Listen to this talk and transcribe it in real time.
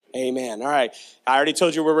Amen. All right. I already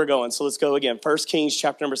told you where we're going, so let's go again. 1 Kings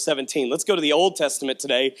chapter number 17. Let's go to the Old Testament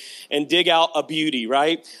today and dig out a beauty,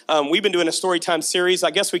 right? We've been doing a story time series.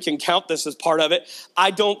 I guess we can count this as part of it.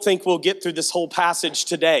 I don't think we'll get through this whole passage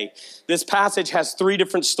today. This passage has 3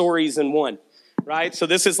 different stories in one, right? So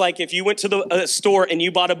this is like if you went to the store and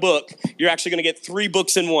you bought a book, you're actually going to get 3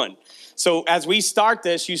 books in one. So as we start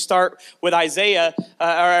this, you start with Elijah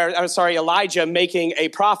making a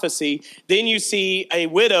prophecy. Then you see a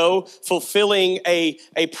widow fulfilling a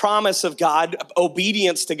promise of God,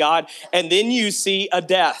 obedience to God. And then you see a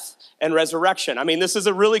death and resurrection. I mean, this is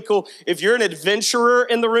a really cool, if you're an adventurer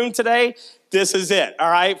in the room today, this is it,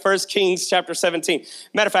 all right? 1 Kings chapter 17.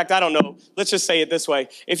 Matter of fact, I don't know. Let's just say it this way.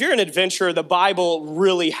 If you're an adventurer, the Bible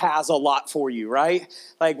really has a lot for you, right?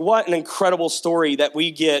 Like, what an incredible story that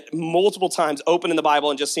we get multiple times opening the Bible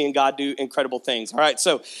and just seeing God do incredible things. All right,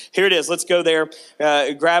 so here it is. Let's go there.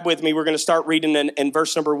 Grab with me. We're going to start reading in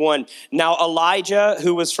verse number 1. Now Elijah,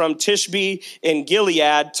 who was from Tishbe in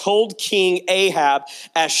Gilead, told King Ahab,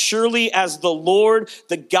 as surely as the Lord,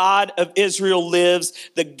 the God of Israel lives,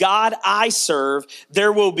 the God I serve,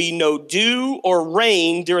 there will be no dew or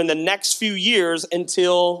rain during the next few years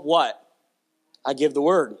until what? I give the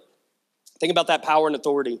word. Think about that power and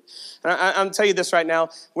authority. And I'm going to tell you this right now.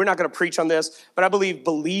 We're not going to preach on this, but I believe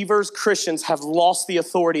believers, Christians, have lost the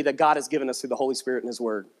authority that God has given us through the Holy Spirit and his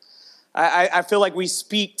word. I feel like we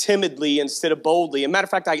speak timidly instead of boldly. As a matter of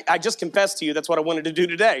fact, I just confessed to you that's what I wanted to do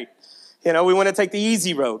today. You know, we want to take the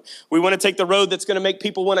easy road. We want to take the road that's going to make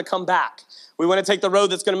people want to come back. We want to take the road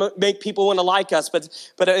that's going to make people want to like us.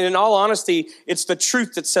 But in all honesty, it's the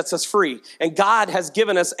truth that sets us free. And God has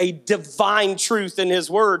given us a divine truth in his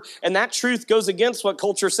word. And that truth goes against what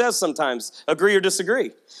culture says sometimes. Agree or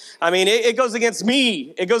disagree? I mean, it goes against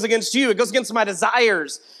me. It goes against you. It goes against my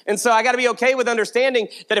desires. And so I got to be okay with understanding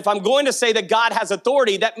that if I'm going to say that God has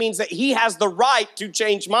authority, that means that he has the right to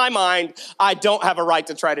change my mind. I don't have a right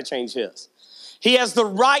to try to change his. He has the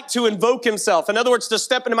right to invoke himself. In other words, to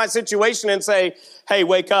step into my situation and say, hey,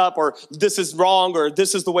 wake up, or this is wrong, or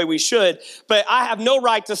this is the way we should. But I have no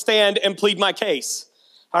right to stand and plead my case.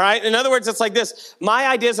 All right? In other words, it's like this. My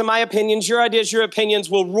ideas and my opinions, your ideas, your opinions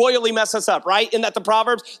will royally mess us up, right? In that the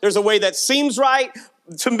Proverbs, there's a way that seems right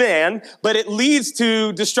to man, but it leads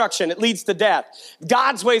to destruction. It leads to death.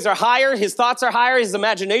 God's ways are higher. His thoughts are higher. His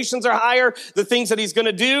imaginations are higher. The things that he's going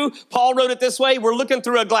to do. Paul wrote it this way. We're looking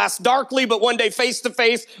through a glass darkly, but one day face to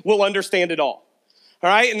face, we'll understand it all. All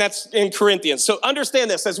right. And that's in Corinthians. So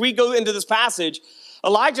understand this as we go into this passage,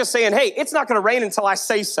 Elijah's saying, hey, it's not going to rain until I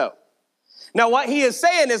say so. Now, what he is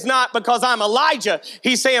saying is not because I'm Elijah.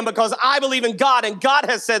 He's saying because I believe in God and God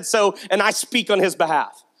has said so and I speak on his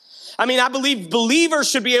behalf. I mean, I believe believers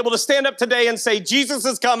should be able to stand up today and say, Jesus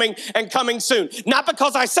is coming and coming soon. Not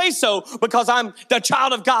because I say so, because I'm the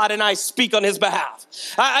child of God and I speak on his behalf.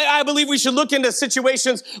 I believe we should look into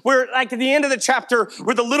situations where, like at the end of the chapter,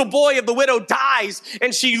 where the little boy of the widow dies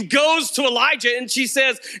and she goes to Elijah and she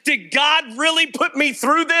says, did God really put me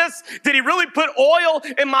through this? Did he really put oil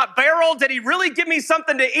in my barrel? Did he really give me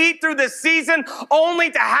something to eat through this season only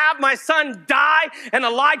to have my son die? And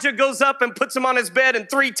Elijah goes up and puts him on his bed and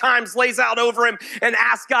 3 times lays out over him and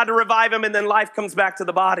asks God to revive him, and then life comes back to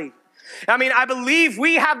the body. I mean, I believe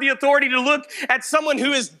we have the authority to look at someone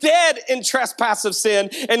who is dead in trespass of sin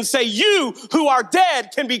and say, you who are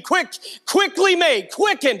dead can be quickly made,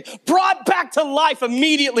 quickened, brought back to life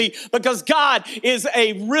immediately, because God is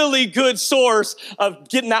a really good source of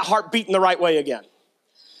getting that heart beating the right way again.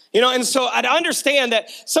 You know, and so I understand that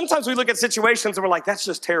sometimes we look at situations and we're like, that's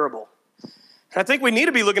just terrible. And I think we need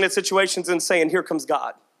to be looking at situations and saying, here comes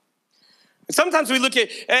God. Sometimes we look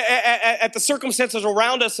at the circumstances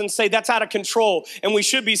around us and say, that's out of control. And we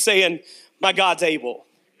should be saying, my God's able.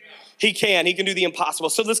 He can do the impossible.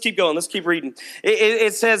 So let's keep going. Let's keep reading.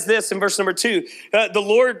 It says this in verse number 2. Then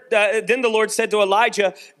the Lord said to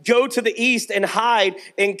Elijah, go to the east and hide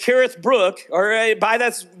in Kerith Brook, or by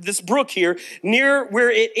this brook here, near where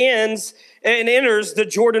it ends and enters the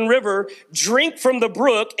Jordan River. Drink from the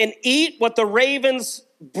brook and eat what the ravens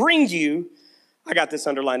bring you. I got this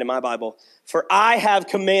underlined in my Bible. For I have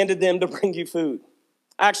commanded them to bring you food.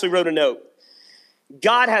 I actually wrote a note.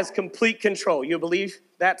 God has complete control. You believe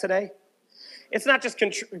that today? It's not just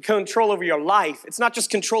control over your life. It's not just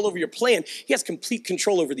control over your plan. He has complete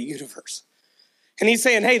control over the universe. And he's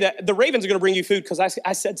saying, hey, the ravens are going to bring you food because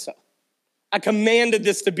I said so. I commanded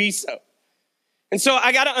this to be so. And so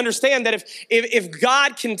I got to understand that if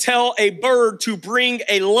God can tell a bird to bring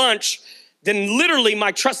a lunch, then literally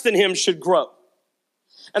my trust in him should grow.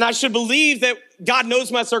 And I should believe God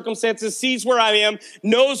knows my circumstances, sees where I am,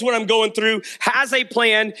 knows what I'm going through, has a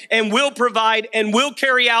plan, and will provide and will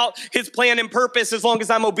carry out his plan and purpose as long as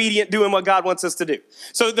I'm obedient doing what God wants us to do.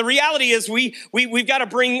 So the reality is we've got to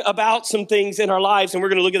bring about some things in our lives, and we're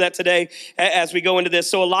going to look at that today as we go into this.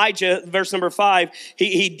 So Elijah, verse number 5,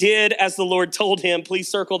 he did as the Lord told him. Please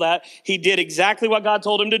circle that. He did exactly what God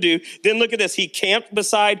told him to do. Then look at this. He camped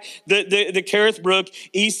beside the Kerith Brook,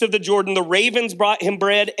 east of the Jordan. The ravens brought him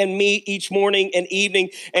bread and meat each morning and evening,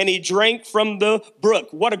 and he drank from the brook.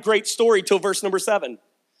 What a great story till verse number 7.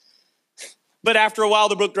 But after a while,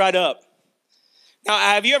 the brook dried up. Now,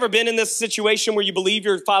 have you ever been in this situation where you believe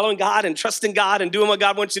you're following God and trusting God and doing what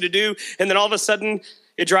God wants you to do, and then all of a sudden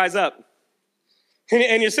it dries up?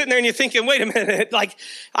 And you're sitting there and you're thinking, wait a minute, like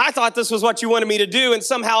I thought this was what you wanted me to do. And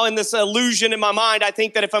somehow in this illusion in my mind, I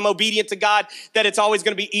think that if I'm obedient to God, that it's always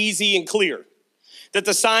going to be easy and clear, that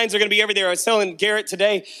the signs are going to be everywhere. I was telling Garrett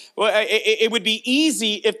today, well, it would be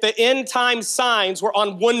easy if the end time signs were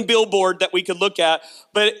on one billboard that we could look at.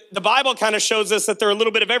 But the Bible kind of shows us that they're a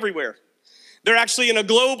little bit of everywhere. They're actually in a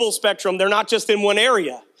global spectrum. They're not just in one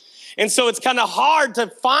area. And so it's kind of hard to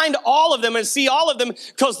find all of them and see all of them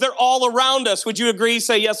because they're all around us. Would you agree?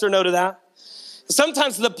 Say yes or no to that.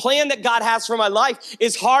 Sometimes the plan that God has for my life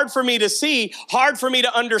is hard for me to see, hard for me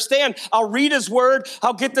to understand. I'll read his word.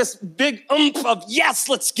 I'll get this big oomph of, yes,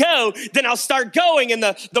 let's go. Then I'll start going and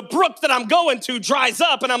the brook that I'm going to dries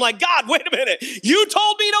up. And I'm like, God, wait a minute. You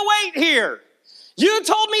told me to wait here. You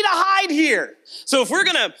told me to hide here. So if we're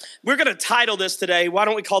gonna title this today, why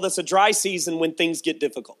don't we call this a dry season when things get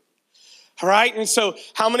difficult? All right, and so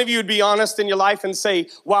how many of you would be honest in your life and say,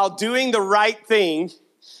 while doing the right thing,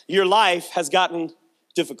 your life has gotten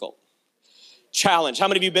difficult? Challenge. How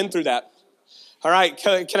many of you have been through that? All right,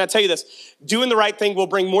 can I tell you this? Doing the right thing will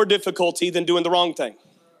bring more difficulty than doing the wrong thing.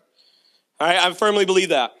 All right, I firmly believe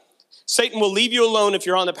that. Satan will leave you alone if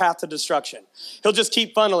you're on the path to destruction. He'll just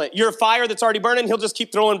keep funneling it. You're a fire that's already burning, he'll just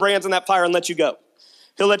keep throwing brands in that fire and let you go.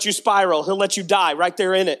 He'll let you spiral. He'll let you die right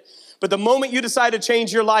there in it. But the moment you decide to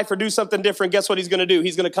change your life or do something different, guess what he's going to do?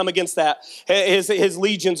 He's going to come against that. His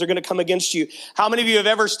legions are going to come against you. How many of you have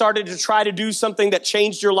ever started to try to do something that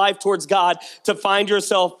changed your life towards God to find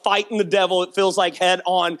yourself fighting the devil, it feels like head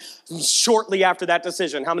on, shortly after that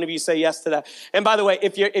decision? How many of you say yes to that? And by the way,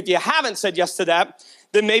 if you haven't said yes to that,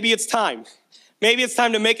 then maybe it's time. Maybe it's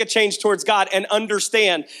time to make a change towards God and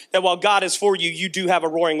understand that while God is for you, you do have a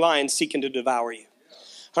roaring lion seeking to devour you.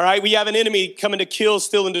 All right, we have an enemy coming to kill,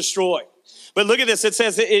 steal, and destroy. But look at this. It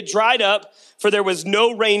says it dried up, for there was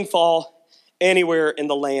no rainfall anywhere in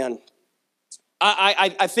the land.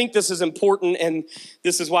 I think this is important, and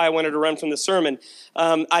this is why I wanted to run from the sermon.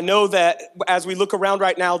 I know that as we look around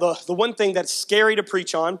right now, the one thing that's scary to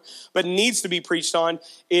preach on, but needs to be preached on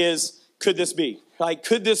is, could this be? Like,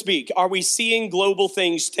 could this be? Are we seeing global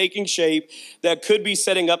things taking shape that could be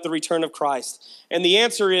setting up the return of Christ? And the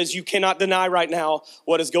answer is you cannot deny right now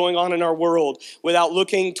what is going on in our world without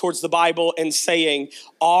looking towards the Bible and saying,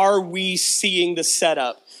 are we seeing the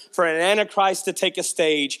setup for an Antichrist to take a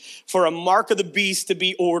stage, for a mark of the beast to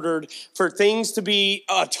be ordered, for things to be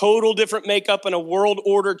a total different makeup and a world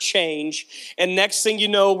order change? And next thing you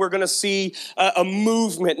know, we're going to see a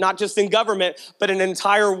movement, not just in government, but an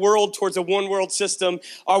entire world towards a one world system.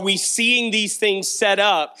 Are we seeing these things set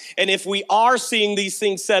up? And if we are seeing these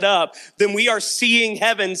things set up, then we are seeing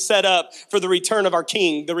heaven set up for the return of our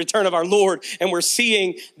King, the return of our Lord, and we're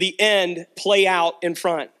seeing the end play out in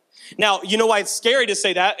front. Now, you know why it's scary to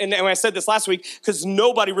say that? And I said this last week, because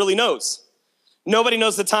nobody really knows. Nobody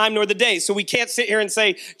knows the time nor the day. So we can't sit here and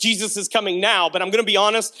say Jesus is coming now. But I'm going to be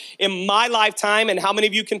honest, in my lifetime, and how many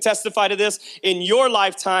of you can testify to this, in your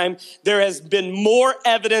lifetime, there has been more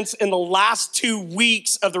evidence in the last 2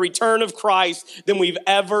 weeks of the return of Christ than we've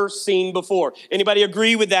ever seen before. Anybody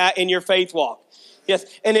agree with that in your faith walk? Yes.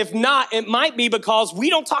 And if not, it might be because we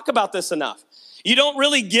don't talk about this enough. You don't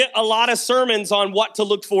really get a lot of sermons on what to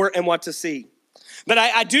look for and what to see. But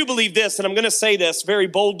I do believe this, and I'm going to say this very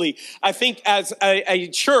boldly. I think as a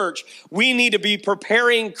church, we need to be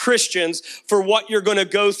preparing Christians for what you're going to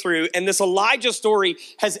go through. And this Elijah story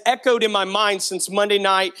has echoed in my mind since Monday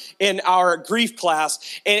night in our grief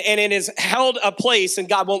class. And it has held a place, and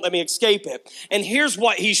God won't let me escape it. And here's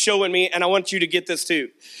what he's showing me, and I want you to get this too.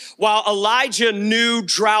 While Elijah knew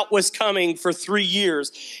drought was coming for 3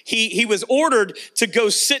 years, he was ordered to go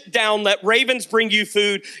sit down, let ravens bring you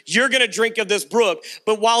food. You're going to drink of this brook.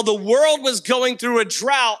 But while the world was going through a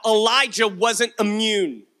drought, Elijah wasn't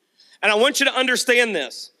immune. And I want you to understand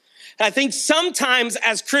this. I think sometimes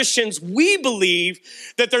as Christians, we believe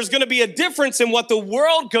that there's going to be a difference in what the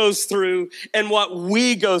world goes through and what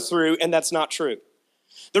we go through, and that's not true.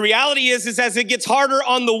 The reality is as it gets harder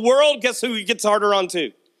on the world, guess who it gets harder on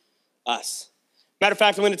to? Us. Matter of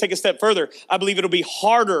fact, I'm going to take a step further. I believe it'll be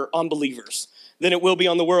harder on believers than it will be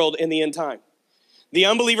on the world in the end time. The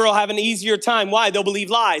unbeliever will have an easier time. Why? They'll believe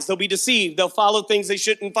lies. They'll be deceived. They'll follow things they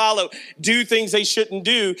shouldn't follow, do things they shouldn't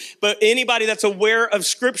do. But anybody that's aware of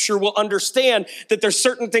Scripture will understand that there's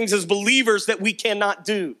certain things as believers that we cannot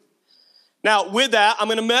do. Now, with that, I'm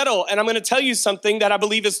going to meddle, and I'm going to tell you something that I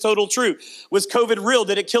believe is total truth. Was COVID real?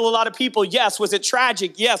 Did it kill a lot of people? Yes. Was it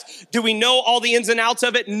tragic? Yes. Do we know all the ins and outs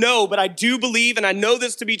of it? No, but I do believe, and I know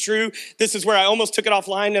this to be true. This is where I almost took it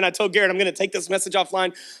offline, and I told Garrett I'm going to take this message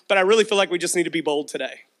offline, but I really feel like we just need to be bold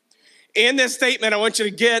today. In this statement, I want you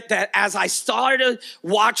to get that as I started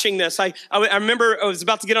watching this, I remember I was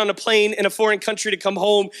about to get on a plane in a foreign country to come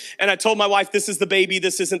home, and I told my wife, this is the baby,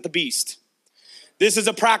 this isn't the beast. This is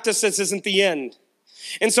a practice, this isn't the end.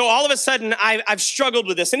 And so all of a sudden, I've struggled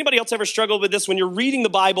with this. Anybody else ever struggled with this when you're reading the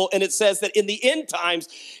Bible and it says that in the end times,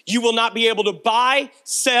 you will not be able to buy,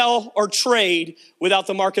 sell, or trade without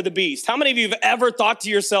the mark of the beast? How many of you have ever thought to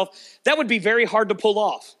yourself, that would be very hard to pull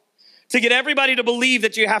off? To get everybody to believe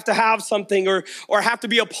that you have to have something or have to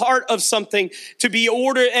be a part of something, to be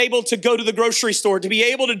able to go to the grocery store, to be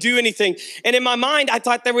able to do anything. And in my mind, I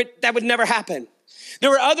thought that would never happen. There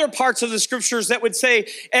were other parts of the scriptures that would say,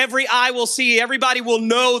 every eye will see, everybody will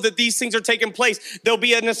know that these things are taking place. There'll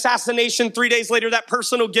be an assassination 3 days later, that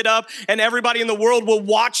person will get up and everybody in the world will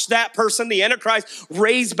watch that person, the Antichrist,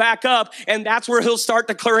 raise back up. And that's where he'll start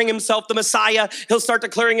declaring himself the Messiah. He'll start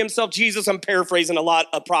declaring himself Jesus. I'm paraphrasing a lot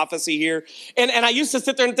of prophecy here. And I used to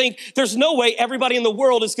sit there and think, there's no way everybody in the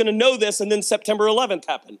world is going to know this. And then September 11th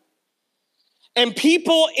happened. And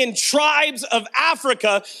people in tribes of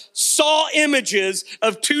Africa saw images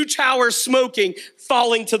of two towers smoking,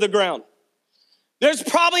 falling to the ground. There's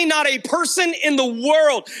probably not a person in the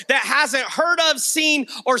world that hasn't heard of, seen,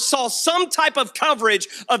 or saw some type of coverage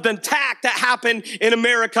of the attack that happened in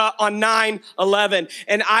America on 9/11.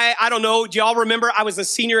 And I don't know, do y'all remember I was a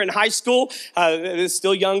senior in high school? It's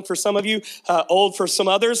still young for some of you, old for some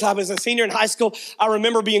others. I was a senior in high school. I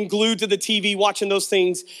remember being glued to the TV watching those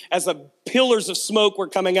things as the pillars of smoke were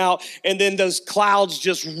coming out and then those clouds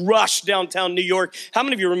just rushed downtown New York. How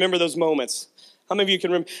many of you remember those moments? How many of you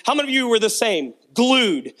can remember? How many of you were the same,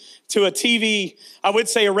 glued to a TV? I would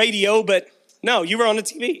say a radio, but no, you were on the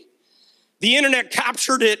TV. The internet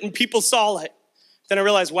captured it and people saw it. Then I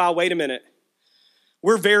realized, wow, wait a minute.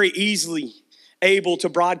 We're very easily able to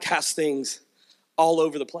broadcast things all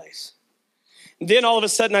over the place. And then all of a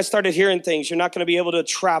sudden I started hearing things. You're not going to be able to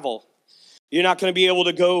travel. You're not going to be able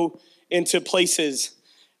to go into places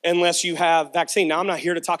unless you have vaccine. Now, I'm not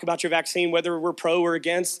here to talk about your vaccine, whether we're pro or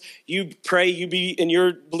against. You pray, you be in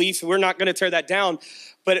your beliefs. We're not going to tear that down.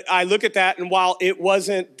 But I look at that, and while it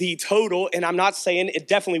wasn't the total, and I'm not saying it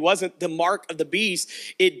definitely wasn't the mark of the beast,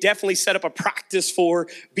 it definitely set up a practice for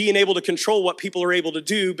being able to control what people are able to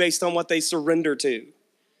do based on what they surrender to.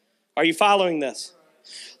 Are you following this?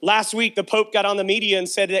 Last week, the Pope got on the media and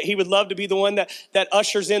said that he would love to be the one that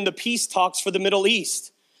ushers in the peace talks for the Middle East.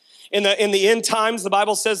 In the end times, the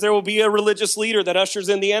Bible says there will be a religious leader that ushers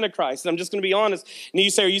in the Antichrist. And I'm just going to be honest. And you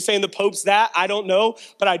say, are you saying the Pope's that? I don't know.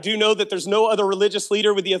 But I do know that there's no other religious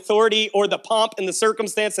leader with the authority or the pomp and the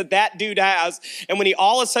circumstance that dude has. And when he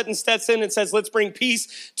all of a sudden steps in and says, let's bring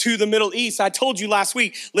peace to the Middle East. I told you last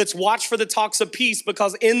week, let's watch for the talks of peace,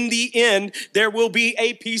 because in the end, there will be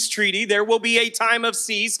a peace treaty. There will be a time of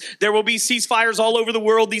cease. There will be ceasefires all over the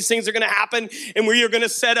world. These things are going to happen. And we are going to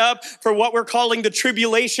set up for what we're calling the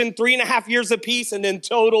tribulation, 3.5 years of peace, and then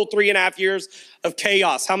total 3.5 years of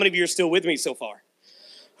chaos. How many of you are still with me so far?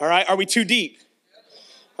 All right, are we too deep?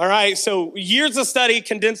 All right, so years of study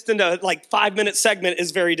condensed into like 5-minute segment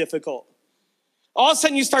is very difficult. All of a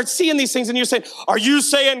sudden you start seeing these things and you're saying, are you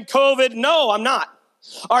saying COVID? No, I'm not.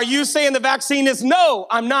 Are you saying the vaccine is? No,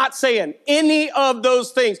 I'm not saying any of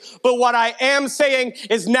those things. But what I am saying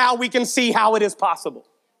is now we can see how it is possible.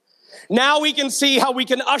 Now we can see how we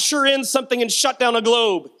can usher in something and shut down a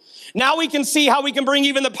globe. Now we can see how we can bring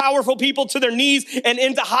even the powerful people to their knees and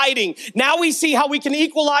into hiding. Now we see how we can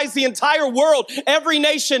equalize the entire world, every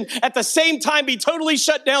nation at the same time be totally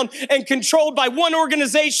shut down and controlled by one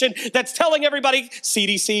organization that's telling everybody,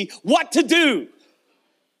 CDC, what to do.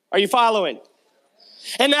 Are you following?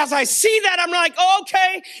 And as I see that, I'm like,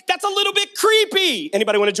 okay, that's a little bit creepy.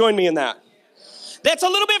 Anybody want to join me in that? That's a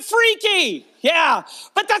little bit freaky. Yeah,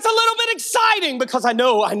 but that's a little bit exciting because I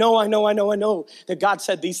know that God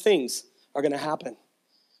said these things are going to happen.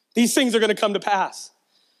 These things are going to come to pass.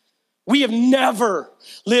 We have never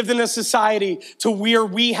lived in a society to where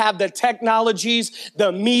we have the technologies,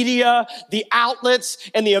 the media, the outlets,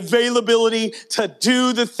 and the availability to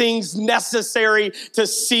do the things necessary to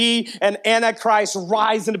see an Antichrist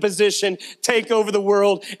rise into position, take over the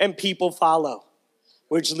world, and people follow.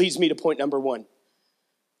 Which leads me to point number one.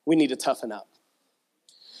 We need to toughen up.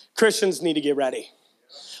 Christians need to get ready.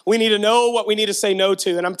 We need to know what we need to say no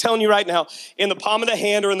to. And I'm telling you right now, in the palm of the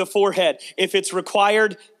hand or in the forehead, if it's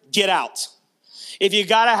required, get out. If you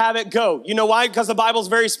gotta have it, go. You know why? Because the Bible's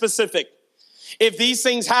very specific. If these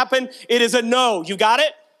things happen, it is a no. You got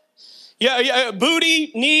it? Yeah,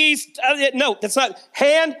 booty, knees, no, that's not.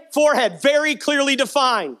 Hand, forehead, very clearly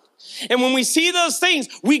defined. And when we see those things,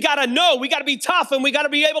 we gotta know, we gotta be tough, and we gotta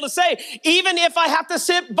be able to say, even if I have to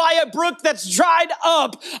sit by a brook that's dried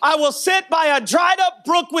up, I will sit by a dried up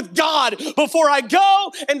brook with God before I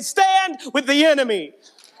go and stand with the enemy.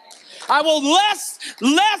 I will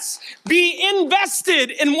less be invested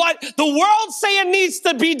in what the world's saying needs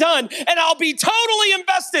to be done, and I'll be totally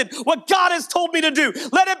invested what God has told me to do.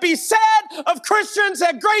 Let it be said of Christians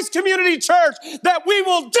at Grace Community Church that we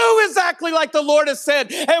will do exactly like the Lord has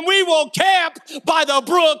said, and we will camp by the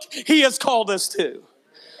brook He has called us to.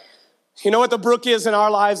 You know what the brook is in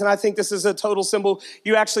our lives, and I think this is a total symbol.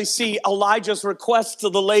 You actually see Elijah's request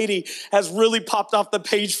to the lady has really popped off the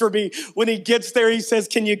page for me. When he gets there, he says,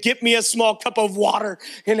 can you get me a small cup of water?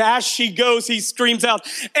 And as she goes, he screams out,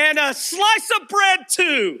 and a slice of bread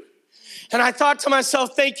too. And I thought to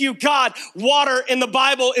myself, thank you, God. Water in the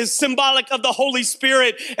Bible is symbolic of the Holy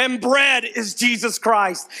Spirit, and bread is Jesus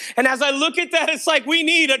Christ. And as I look at that, it's like we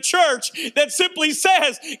need a church that simply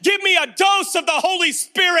says, give me a dose of the Holy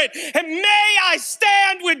Spirit, and may I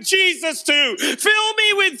stand with Jesus too. Fill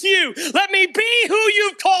me with you. Let me be who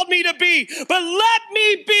you've called me to be, but let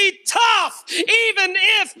me be tough, even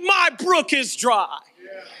if my brook is dry.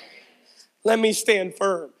 Yeah. Let me stand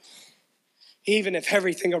firm, even if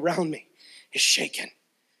everything around me is shaken.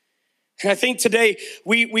 And I think today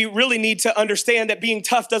we really need to understand that being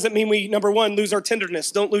tough doesn't mean we, number one, lose our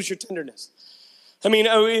tenderness. Don't lose your tenderness. I mean,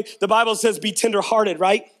 the Bible says be tenderhearted,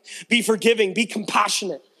 right? Be forgiving, be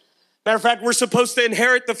compassionate. Matter of fact, we're supposed to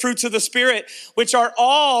inherit the fruits of the Spirit, which are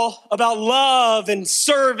all about love and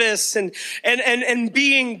service and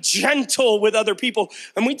being gentle with other people.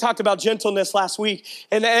 And we talked about gentleness last week.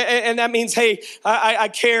 And that means, hey, I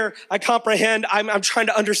care, I comprehend, I'm trying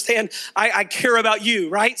to understand, I care about you,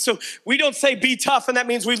 right? So we don't say be tough and that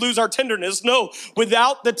means we lose our tenderness. No,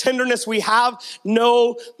 without the tenderness we have,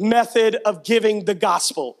 no method of giving the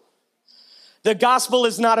gospel. The gospel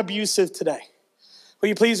is not abusive today. Will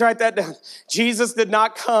you please write that down? Jesus did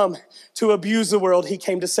not come to abuse the world. He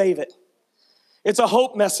came to save it. It's a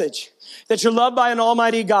hope message that you're loved by an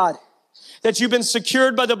almighty God, that you've been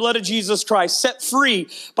secured by the blood of Jesus Christ, set free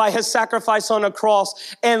by his sacrifice on a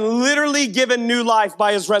cross, and literally given new life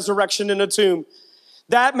by his resurrection in a tomb.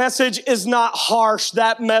 That message is not harsh.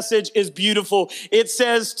 That message is beautiful. It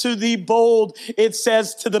says to the bold, it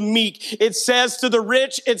says to the meek, it says to the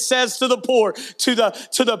rich, it says to the poor, to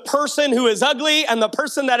the person who is ugly and the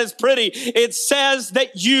person that is pretty. It says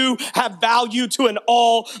that you have value to an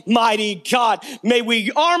almighty God. May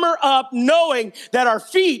we armor up knowing that our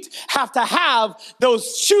feet have to have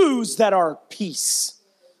those shoes that are peace,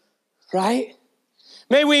 right?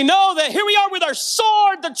 May we know that here we are with our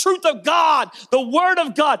sword, the truth of God, the word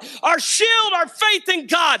of God, our shield, our faith in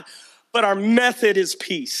God, but our method is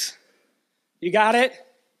peace. You got it?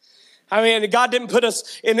 I mean, God didn't put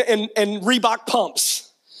us in Reebok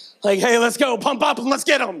pumps. Like, hey, let's go, pump up and let's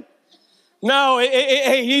get them. No,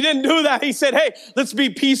 he didn't do that. He said, hey, let's be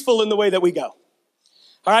peaceful in the way that we go.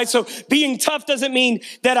 All right, so being tough doesn't mean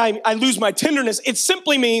that I lose my tenderness. It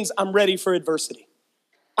simply means I'm ready for adversity.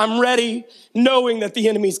 I'm ready knowing that the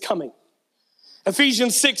enemy's coming.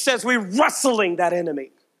 Ephesians 6 says we're wrestling that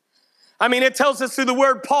enemy. I mean, it tells us through the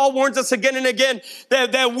word, Paul warns us again and again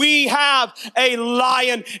that we have a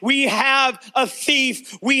lion, we have a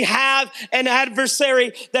thief, we have an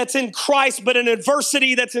adversary that's in Christ, but an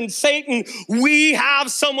adversity that's in Satan. We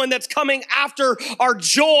have someone that's coming after our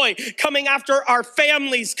joy, coming after our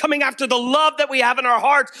families, coming after the love that we have in our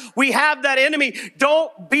hearts. We have that enemy.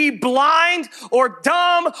 Don't be blind or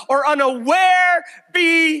dumb or unaware.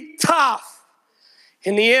 Be tough.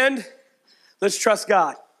 In the end, let's trust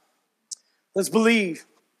God. Let's believe.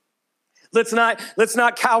 Let's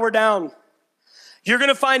not cower down. You're going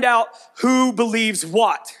to find out who believes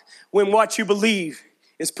what when what you believe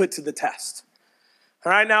is put to the test.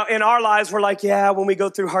 All right, now in our lives, we're like, yeah, when we go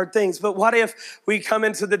through hard things. But what if we come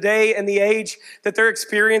into the day and the age that they're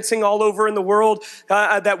experiencing all over in the world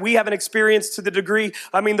that we haven't experienced to the degree?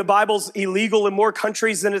 I mean, the Bible's illegal in more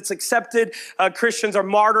countries than it's accepted. Christians are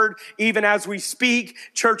martyred even as we speak.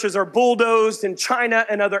 Churches are bulldozed in China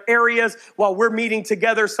and other areas while we're meeting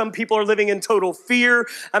together. Some people are living in total fear.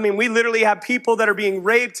 I mean, we literally have people that are being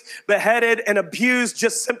raped, beheaded, and abused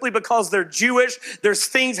just simply because they're Jewish. There's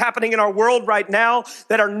things happening in our world right now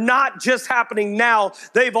that are not just happening now.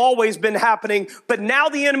 They've always been happening, but now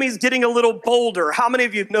the enemy's getting a little bolder. How many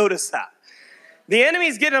of you have noticed that? The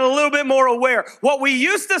enemy's getting a little bit more aware. What we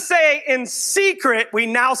used to say in secret, we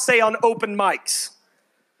now say on open mics.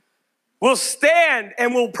 We'll stand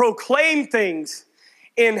and we'll proclaim things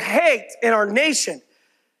in hate in our nation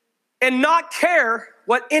and not care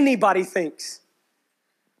what anybody thinks.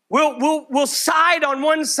 We'll side on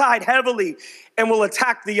one side heavily and we'll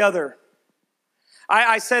attack the other.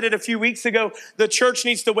 I said it a few weeks ago, the church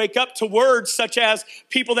needs to wake up to words such as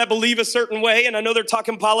people that believe a certain way, and I know they're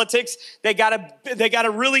talking politics, they gotta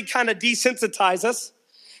really kind of desensitize us.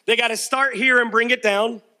 They gotta start here and bring it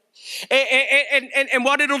down. And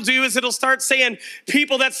what it'll do is it'll start saying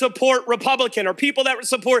people that support Republican or people that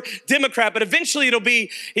support Democrat, but eventually it'll be,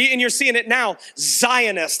 and you're seeing it now,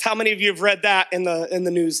 Zionist. How many of you have read that in the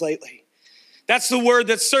news lately? That's the word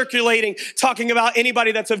that's circulating, talking about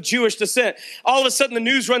anybody that's of Jewish descent. All of a sudden, the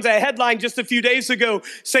news runs a headline just a few days ago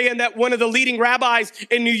saying that one of the leading rabbis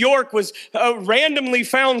in New York was randomly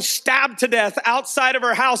found stabbed to death outside of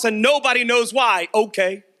her house, and nobody knows why.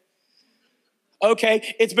 Okay,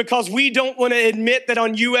 it's because we don't want to admit that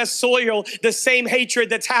on U.S. soil, the same hatred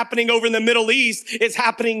that's happening over in the Middle East is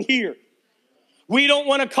happening here. We don't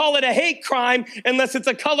want to call it a hate crime unless it's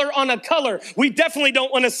a color on a color. We definitely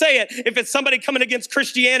don't want to say it if it's somebody coming against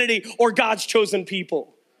Christianity or God's chosen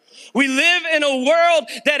people. We live in a world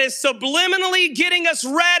that is subliminally getting us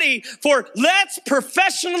ready for let's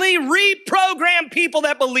professionally reprogram people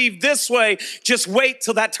that believe this way. Just wait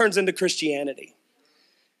till that turns into Christianity.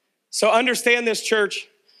 So understand this, church.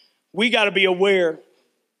 We got to be aware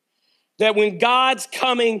that when God's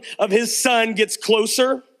coming of his son gets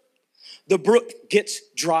closer, the brook gets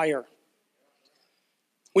drier.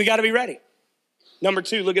 We got to be ready. Number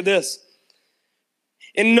 2, look at this.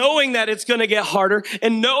 In knowing that it's going to get harder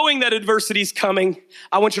and knowing that adversity is coming,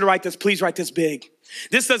 I want you to write this. Please write this big.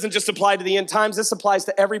 This doesn't just apply to the end times. This applies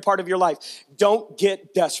to every part of your life. Don't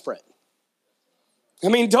get desperate. I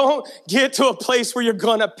mean, don't get to a place where you're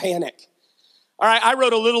going to panic. All right, I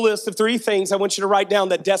wrote a little list of 3 things I want you to write down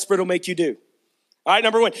that desperate will make you do. All right,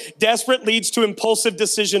 number 1, desperate leads to impulsive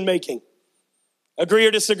decision making. Agree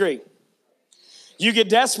or disagree? You get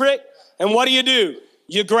desperate, and what do?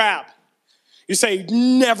 You grab. You say,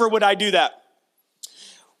 never would I do that.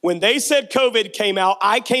 When they said COVID came out,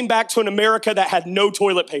 I came back to an America that had no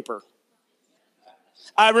toilet paper.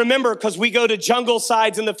 I remember because we go to jungle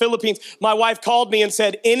sides in the Philippines. My wife called me and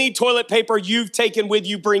said, any toilet paper you've taken with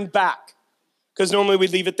you, bring back. Because normally we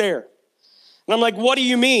leave it there. And I'm like, what do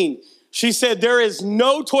you mean? She said, there is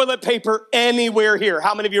no toilet paper anywhere here.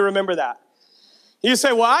 How many of you remember that? You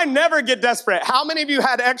say, well, I never get desperate. How many of you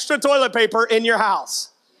had extra toilet paper in your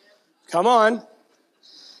house? Come on.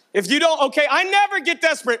 If you don't, okay, I never get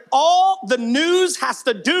desperate. All the news has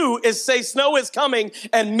to do is say snow is coming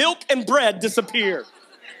and milk and bread disappear.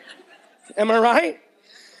 Am I right?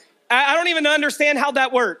 I don't even understand how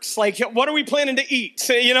that works. Like, what are we planning to eat?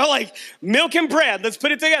 You know, like milk and bread, let's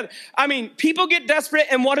put it together. I mean, people get desperate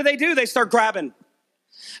and what do? They start grabbing.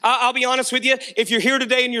 I'll be honest with you. If you're here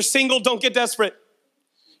today and you're single, don't get desperate.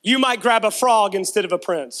 You might grab a frog instead of a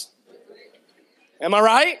prince. Am I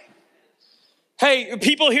right? Hey,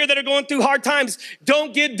 people here that are going through hard times,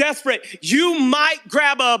 don't get desperate. You might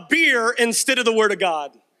grab a beer instead of the word of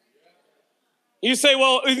God. You say,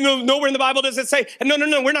 well, nowhere in the Bible does it say, no,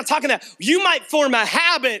 we're not talking that. You might form a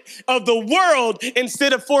habit of the world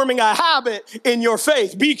instead of forming a habit in your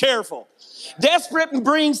faith. Be careful. Desperate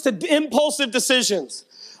brings to impulsive decisions.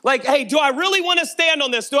 Like, hey, do I really want to stand on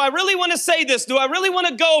this? Do I really want to say this? Do I really want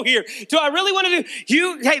to go here? Do I really want to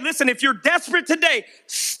do? Hey, listen, if you're desperate today,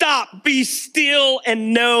 stop, be still,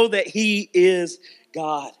 and know that he is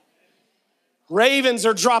God. Ravens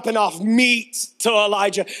are dropping off meat to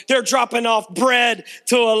Elijah. They're dropping off bread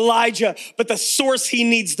to Elijah. But the source he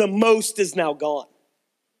needs the most is now gone.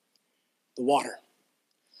 The water.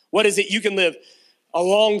 What is it? You can live a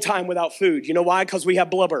long time without food. You know why? Because we have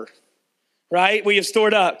blubber. Right? We have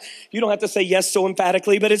stored up. You don't have to say yes so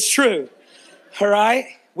emphatically, but it's true. All right?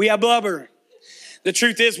 We have blubber. The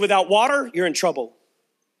truth is, without water, you're in trouble.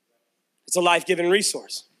 It's a life-giving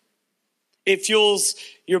resource. It fuels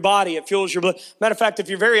your body. It fuels your blood. Matter of fact, if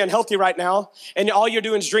you're very unhealthy right now and all you're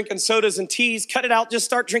doing is drinking sodas and teas, cut it out. Just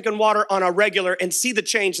start drinking water on a regular and see the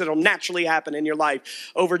change that'll naturally happen in your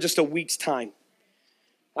life over just a week's time.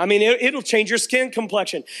 I mean, it'll change your skin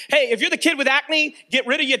complexion. Hey, if you're the kid with acne, get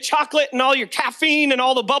rid of your chocolate and all your caffeine and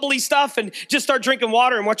all the bubbly stuff and just start drinking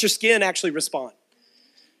water and watch your skin actually respond.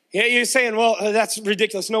 Yeah, you're saying, well, that's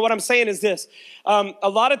ridiculous. No, what I'm saying is this. A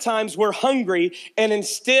lot of times we're hungry, and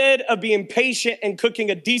instead of being patient and cooking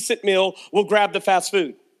a decent meal, we'll grab the fast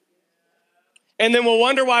food. And then we'll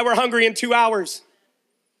wonder why we're hungry in 2 hours.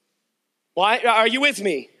 Why? Are you with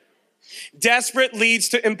me? Desperate leads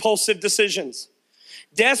to impulsive decisions.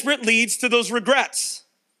 Desperate leads to those regrets.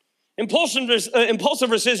 Impulsive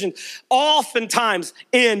decisions oftentimes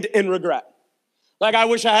end in regret. Like, I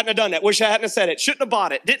wish I hadn't have done that. Wish I hadn't have said it. Shouldn't have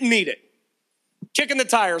bought it. Didn't need it. Kicking the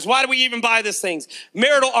tires. Why do we even buy these things?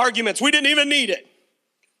 Marital arguments. We didn't even need it.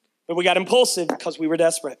 But we got impulsive because we were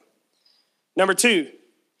desperate. Number 2,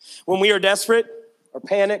 when we are desperate or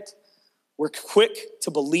panicked, we're quick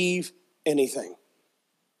to believe anything.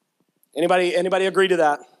 Anybody agree to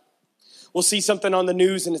that? We'll see something on the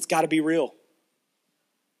news and it's got to be real.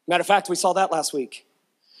 Matter of fact, we saw that last week.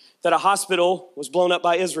 That a hospital was blown up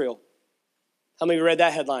by Israel. How many of you read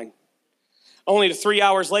that headline? Only to 3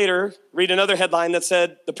 hours later, read another headline that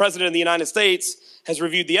said the president of the United States has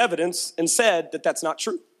reviewed the evidence and said that that's not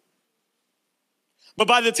true. But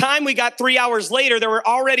by the time we got 3 hours later, there were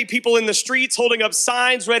already people in the streets holding up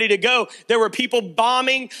signs ready to go. There were people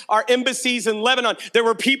bombing our embassies in Lebanon. There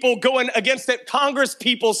were people going against it, Congress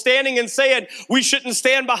people standing and saying, we shouldn't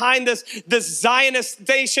stand behind this Zionist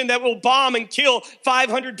station that will bomb and kill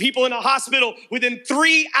 500 people in a hospital. Within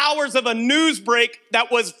 3 hours of a news break that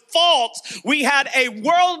was false, we had a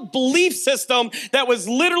world belief system that was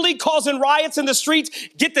literally causing riots in the streets.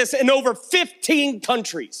 Get this, in over 15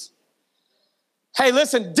 countries. Hey,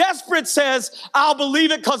 listen, desperate says, I'll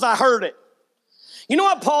believe it because I heard it. You know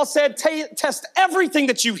what Paul said? Test everything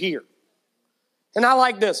that you hear. And I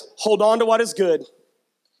like this. Hold on to what is good.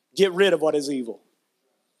 Get rid of what is evil.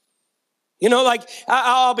 You know, like,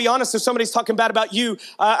 I'll be honest, if somebody's talking bad about you,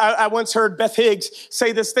 I once heard Beth Higgs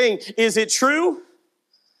say this thing. Is it true?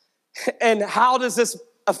 And how does this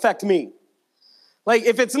affect me? Like,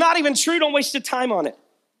 if it's not even true, don't waste your time on it.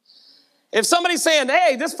 If somebody's saying,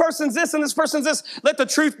 hey, this person's this and this person's this, let the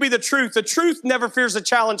truth be the truth. The truth never fears a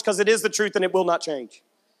challenge because it is the truth and it will not change.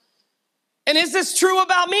 And is this true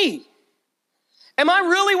about me? Am I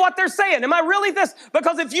really what they're saying? Am I really this?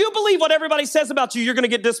 Because if you believe what everybody says about you, you're going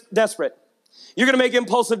to get desperate. You're going to make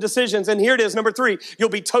impulsive decisions. And here it is, number 3, you'll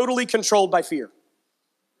be totally controlled by fear.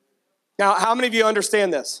 Now, how many of you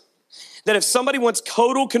understand this? That if somebody wants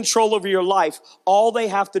total control over your life, all they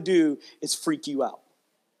have to do is freak you out.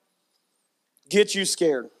 Get you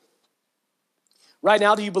scared. Right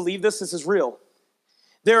now, do you believe this? This is real.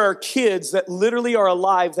 There are kids that literally are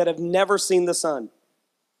alive that have never seen the sun.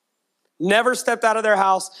 Never stepped out of their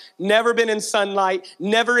house, never been in sunlight,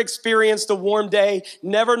 never experienced a warm day,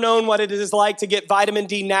 never known what it is like to get vitamin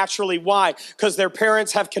D naturally. Why? Because their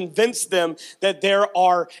parents have convinced them that there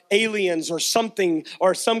are aliens or something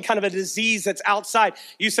or some kind of a disease that's outside.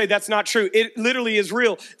 You say that's not true. It literally is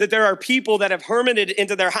real that there are people that have hermited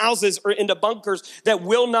into their houses or into bunkers that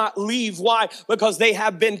will not leave. Why? Because they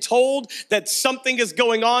have been told that something is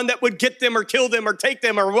going on that would get them or kill them or take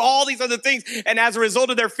them or all these other things. And as a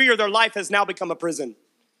result of their fear, their life has now become a prison.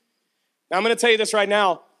 Now, I'm going to tell you this right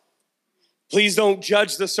now. Please don't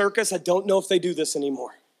judge the circus. I don't know if they do this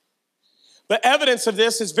anymore. But evidence of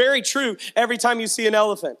this is very true every time you see an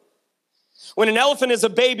elephant. When an elephant is a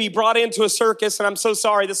baby brought into a circus, and I'm so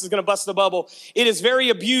sorry, this is going to bust the bubble, it is very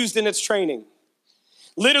abused in its training.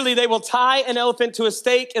 Literally, they will tie an elephant to a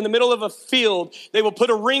stake in the middle of a field. They will put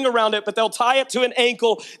a ring around it, but they'll tie it to an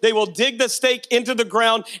ankle. They will dig the stake into the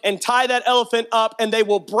ground and tie that elephant up, and they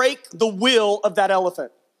will break the will of that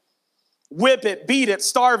elephant. Whip it, beat it,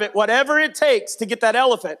 starve it, whatever it takes to get that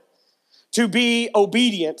elephant to be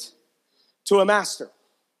obedient to a master.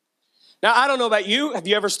 Now, I don't know about you. Have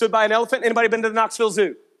you ever stood by an elephant? Anybody been to the Knoxville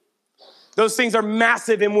Zoo? Those things are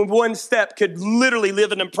massive, and with one step could literally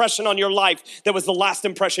leave an impression on your life that was the last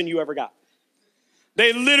impression you ever got.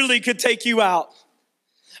 They literally could take you out.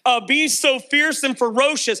 A beast so fierce and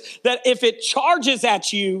ferocious that if it charges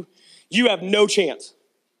at you, you have no chance.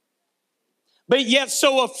 But yet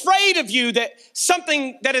so afraid of you that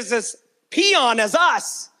something that is as peon as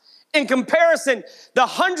us, in comparison, the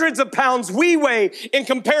hundreds of pounds we weigh in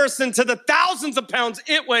comparison to the thousands of pounds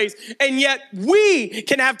it weighs, and yet we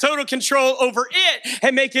can have total control over it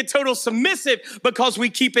and make it total submissive because we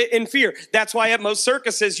keep it in fear. That's why at most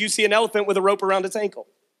circuses you see an elephant with a rope around its ankle.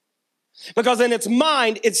 Because in its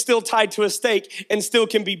mind, it's still tied to a stake and still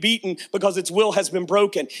can be beaten because its will has been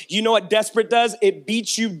broken. You know what desperate does? It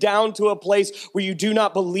beats you down to a place where you do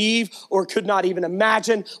not believe or could not even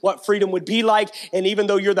imagine what freedom would be like. And even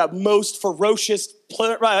though you're the most ferocious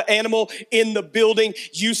animal in the building,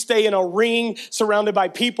 you stay in a ring surrounded by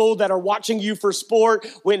people that are watching you for sport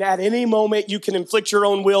when at any moment you can inflict your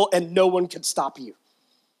own will and no one can stop you.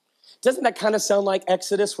 Doesn't that kind of sound like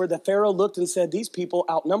Exodus, where the Pharaoh looked and said, these people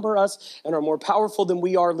outnumber us and are more powerful than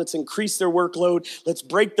we are. Let's increase their workload. Let's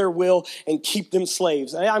break their will and keep them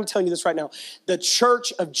slaves. I'm telling you this right now. The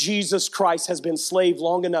church of Jesus Christ has been slave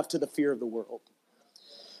long enough to the fear of the world.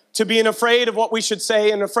 To being afraid of what we should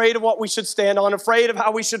say and afraid of what we should stand on, afraid of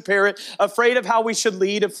how we should parent, afraid of how we should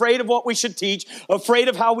lead, afraid of what we should teach, afraid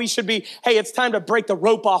of how we should be. Hey, it's time to break the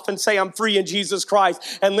rope off and say, I'm free in Jesus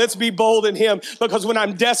Christ. And let's be bold in him, because when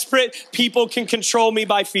I'm desperate, people can control me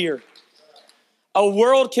by fear. A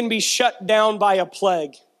world can be shut down by a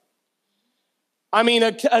plague. I mean,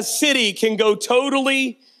 a city can go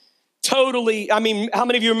totally, how many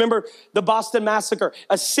of you remember the Boston Massacre?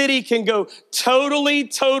 A city can go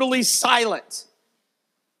totally silent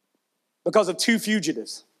because of two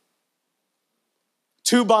fugitives,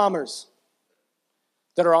 two bombers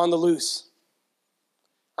that are on the loose.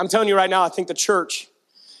 I'm telling you right now, I think the church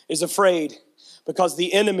is afraid because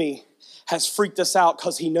the enemy has freaked us out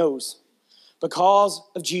because he knows. Because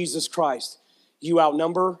of Jesus Christ, you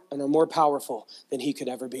outnumber and are more powerful than he could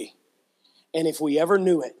ever be. And if we ever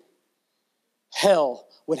knew it, hell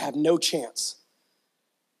would have no chance.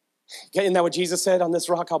 Isn't that what Jesus said? On this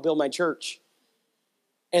rock, I'll build my church.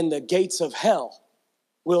 And the gates of hell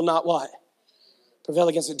will not what? Prevail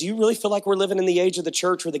against it. Do you really feel like we're living in the age of the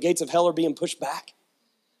church where the gates of hell are being pushed back?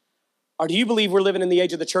 Or do you believe we're living in the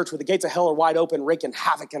age of the church where the gates of hell are wide open, wreaking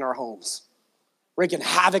havoc in our homes, wreaking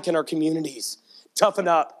havoc in our communities? Toughen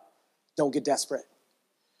up. Don't get desperate.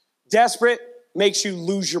 Desperate makes you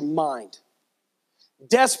lose your mind.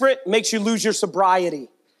 Desperate makes you lose your sobriety,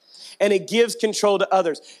 and it gives control to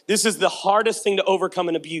others. This is the hardest thing to overcome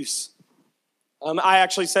in abuse. I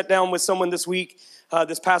actually sat down with someone this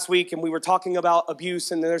past week, and we were talking about abuse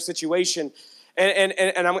and their situation.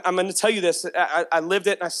 And I'm going to tell you this. I lived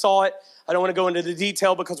it and I saw it. I don't want to go into the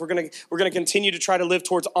detail because we're going to continue to try to live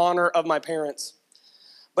towards honor of my parents.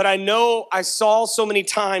 But I know I saw so many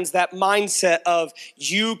times that mindset of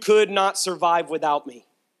you could not survive without me.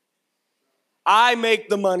 I make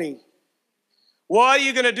the money. What are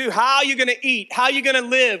you going to do? How are you going to eat? How are you going to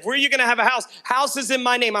live? Where are you going to have a house? House is in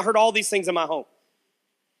my name. I heard all these things in my home.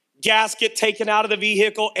 Gasket taken out of the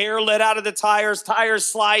vehicle, air let out of the tires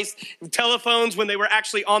sliced, telephones when they were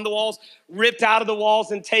actually on the walls, ripped out of the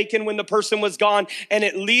walls and taken when the person was gone. And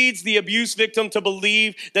it leads the abuse victim to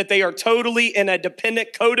believe that they are totally in a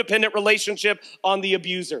codependent relationship on the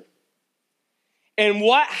abuser. And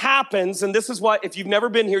what happens, and this is what, if you've never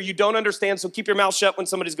been here, you don't understand, so keep your mouth shut when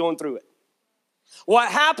somebody's going through it.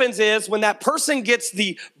 What happens is when that person gets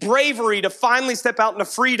the bravery to finally step out into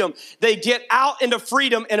freedom, they get out into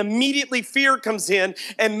freedom and immediately fear comes in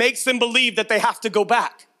and makes them believe that they have to go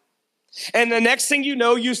back. And the next thing you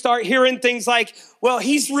know, you start hearing things like, well,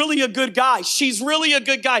 he's really a good guy. She's really a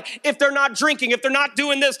good guy. If they're not drinking, if they're not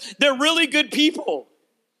doing this, they're really good people.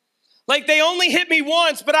 Like they only hit me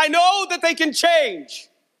once, but I know that they can change.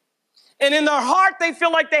 And in their heart, they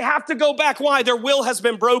feel like they have to go back. Why? Their will has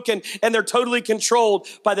been broken and they're totally controlled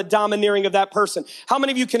by the domineering of that person. How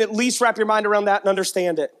many of you can at least wrap your mind around that and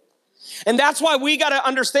understand it? And that's why we got to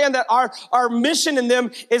understand that our mission in them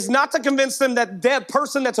is not to convince them that that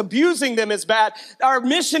person that's abusing them is bad. Our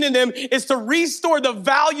mission in them is to restore the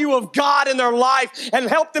value of God in their life and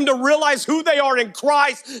help them to realize who they are in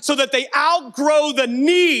Christ so that they outgrow the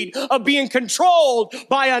need of being controlled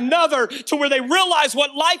by another to where they realize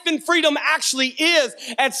what life and freedom actually is.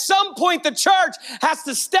 At some point, the church has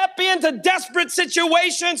to step into desperate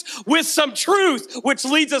situations with some truth, which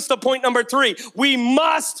leads us to point number 3. We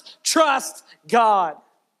must trust God.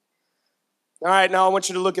 All right, now I want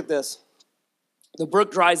you to look at this. The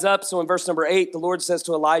brook dries up, so in verse number 8, the Lord says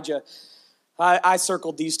to Elijah, I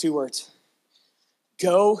circled these 2 words.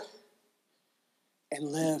 Go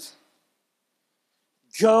and live.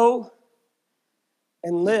 Go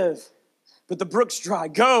and live. But the brook's dry.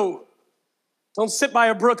 Go. Don't sit by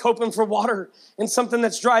a brook hoping for water in something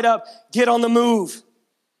that's dried up. Get on the move.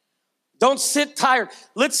 Don't sit tired.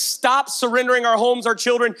 Let's stop surrendering our homes, our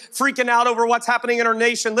children, freaking out over what's happening in our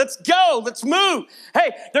nation. Let's go. Let's move.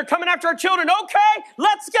 Hey, they're coming after our children. Okay,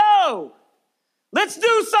 let's go. Let's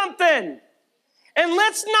do something. And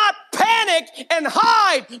let's not panic and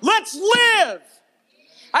hide. Let's live.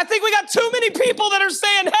 I think we got too many people that are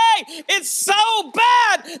saying, hey, it's so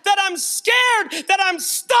bad that I'm scared, that I'm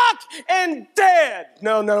stuck and dead.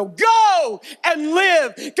 No, go and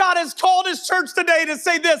live. God has called his church today to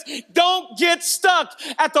say this: don't get stuck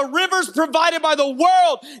at the rivers provided by the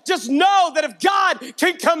world. Just know that if God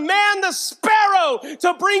can command the sparrow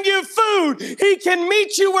to bring you food, he can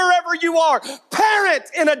meet you wherever you are. Parent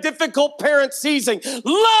in a difficult parent season.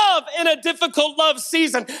 Love in a difficult love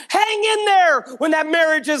season. Hang in there when that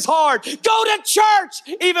marriage is hard. Go to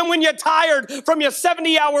church even when you're tired from your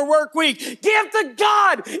 70-hour work week. Give to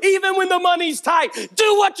God even when the money's tight.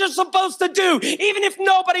 Do what you're supposed to do even if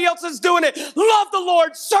nobody else is doing it. Love the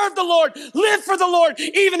Lord, serve the Lord, live for the Lord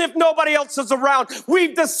even if nobody else is around.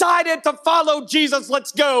 We've decided to follow Jesus.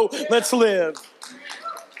 Let's go. Let's live.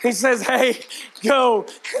 He says, hey, go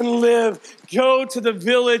and live. Go to the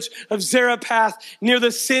village of Zarephath near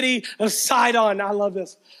the city of Sidon. I love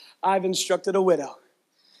this. I've instructed a widow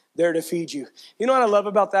there to feed you. You know what I love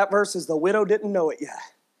about that verse is the widow didn't know it yet.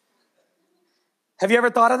 Have you ever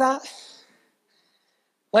thought of that?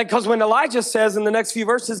 Like, because when Elijah says in the next few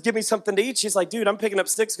verses, give me something to eat, she's like, dude, I'm picking up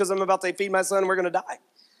sticks because I'm about to feed my son and we're going to die.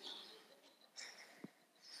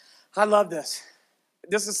 I love this.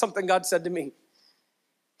 This is something God said to me.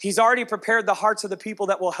 He's already prepared the hearts of the people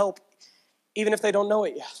that will help, even if they don't know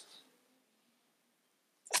it yet.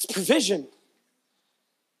 That's provision.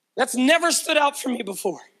 That's never stood out for me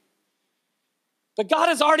before. But God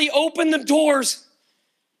has already opened the doors.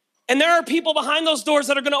 And there are people behind those doors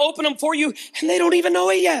that are going to open them for you, and they don't even know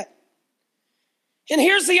it yet. And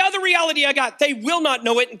here's the other reality I got. They will not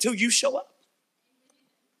know it until you show up.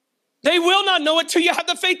 They will not know it till you have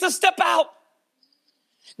the faith to step out.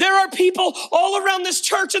 There are people all around this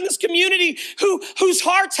church and this community whose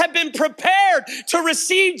hearts have been prepared to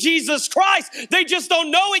receive Jesus Christ. They just don't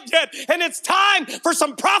know it yet. And it's time for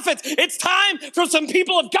some prophets. It's time for some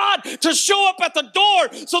people of God to show up at the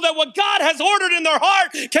door so that what God has ordered in their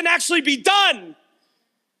heart can actually be done.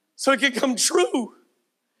 So it can come true.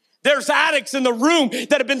 There's addicts in the room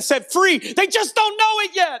that have been set free. They just don't know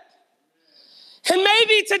it yet. And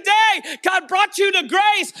maybe today, God brought you to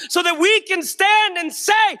grace so that we can stand and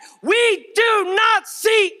say, we do not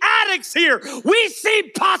see addicts here. We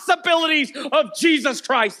see possibilities of Jesus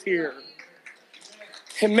Christ here.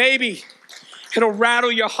 And maybe it'll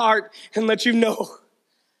rattle your heart and let you know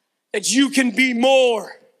that you can be more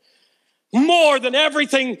than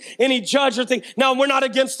everything any judge or thing. Now, we're not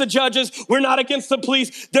against the judges. We're not against the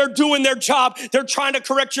police. They're doing their job. They're trying to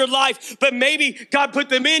correct your life. But maybe God put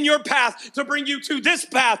them in your path to bring you to this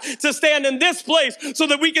path, to stand in this place so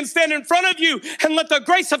that we can stand in front of you and let the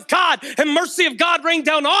grace of God and mercy of God rain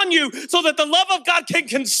down on you so that the love of God can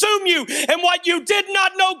consume you. And what you did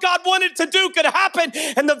not know God wanted to do could happen.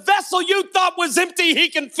 And the vessel you thought was empty, he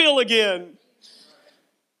can fill again.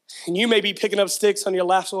 And you may be picking up sticks on your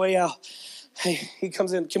last way out. Hey, he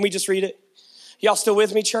comes in. Can we just read it? Y'all still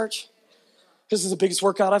with me, church? This is the biggest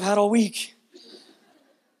workout I've had all week.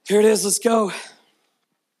 Here it is. Let's go.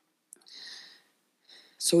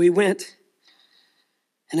 So he went.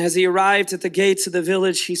 And as he arrived at the gates of the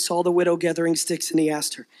village, he saw the widow gathering sticks, and he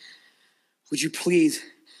asked her, would you please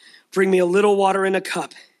bring me a little water in a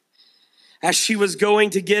cup? As she was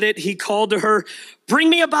going to get it, he called to her, bring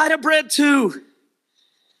me a bite of bread too.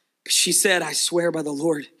 But she said, I swear by the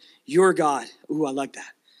Lord, your God. Ooh, I like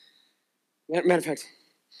that. Matter of fact,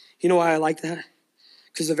 you know why I like that?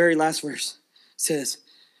 Because the very last verse says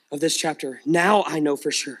of this chapter, now I know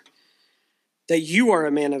for sure that you are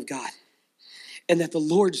a man of God and that the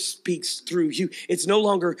Lord speaks through you. It's no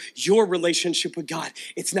longer your relationship with God.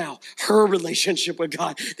 It's now her relationship with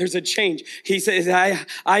God. There's a change. He says,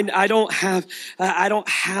 I don't have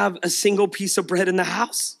a single piece of bread in the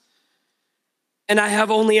house. And I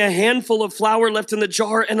have only a handful of flour left in the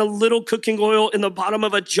jar and a little cooking oil in the bottom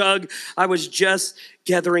of a jug. I was just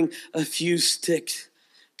gathering a few sticks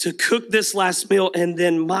to cook this last meal, and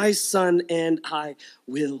then my son and I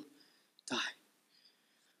will die.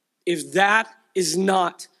 If that is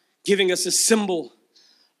not giving us a symbol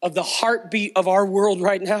of the heartbeat of our world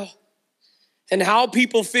right now and how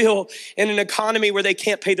people feel in an economy where they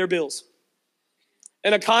can't pay their bills,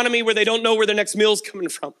 an economy where they don't know where their next meal's coming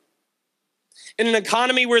from, in an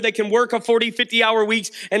economy where they can work a 40, 50-hour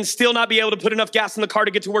weeks and still not be able to put enough gas in the car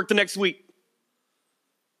to get to work the next week.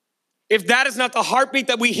 If that is not the heartbeat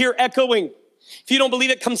that we hear echoing, if you don't believe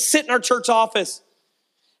it, come sit in our church office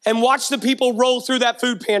and watch the people roll through that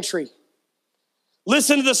food pantry.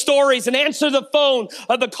 Listen to the stories and answer the phone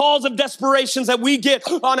of the calls of desperations that we get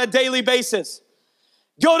on a daily basis.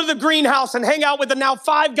 Go to the greenhouse and hang out with the now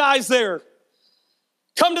 5 guys there.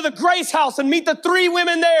 Come to the Grace House and meet the 3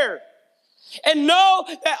 women there. and know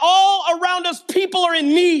that all around us people are in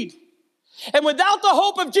need. And without the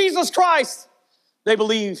hope of Jesus Christ, they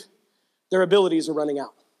believe their abilities are running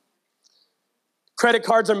out. Credit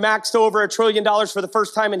cards are maxed over $1 trillion for the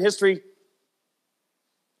first time in history.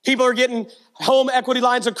 People are getting home equity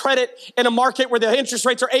lines of credit in a market where the interest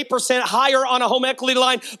rates are 8% higher on a home equity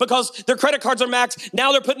line because their credit cards are maxed.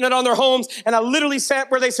 Now they're putting it on their homes. And I literally sat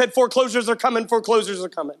where they said foreclosures are coming, foreclosures are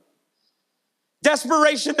coming.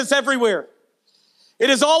 Desperation is everywhere. It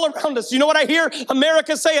is all around us. You know what I hear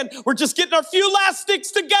America saying? We're just getting our few last sticks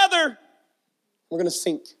together. We're going to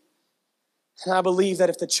sink. And I believe that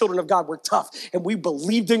if the children of God were tough and we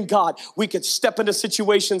believed in God, we could step into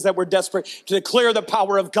situations that were desperate to declare the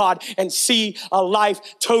power of God and see a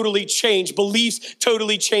life totally change, beliefs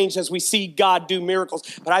totally change as we see God do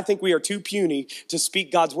miracles. But I think we are too puny to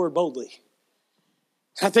speak God's word boldly.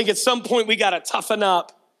 I think at some point we got to toughen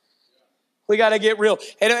up. We got to get real.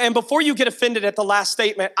 And before you get offended at the last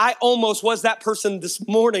statement, I almost was that person this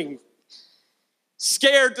morning,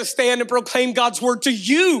 scared to stand and proclaim God's word to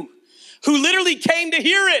you, who literally came to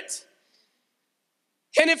hear it.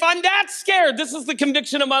 And if I'm that scared, this is the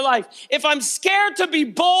conviction of my life. If I'm scared to be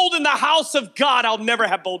bold in the house of God, I'll never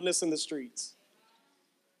have boldness in the streets.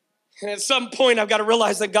 And at some point, I've got to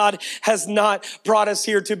realize that God has not brought us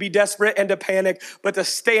here to be desperate and to panic, but to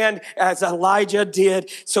stand as Elijah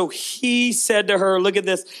did. So he said to her, look at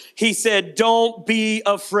this. He said, don't be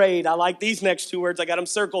afraid. I like these next two words. I got them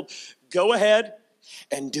circled. Go ahead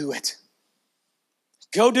and do it.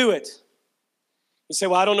 Go do it. You say,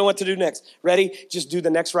 well, I don't know what to do next. Ready? Just do the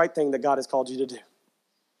next right thing that God has called you to do.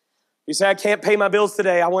 You say, I can't pay my bills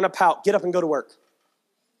today. I want to pout. Get up and go to work.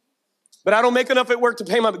 But I don't make enough at work to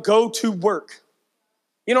pay my bills. Go to work.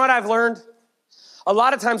 You know what I've learned? A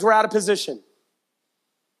lot of times we're out of position.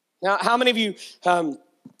 Now, how many of you,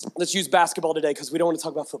 let's use basketball today because we don't want to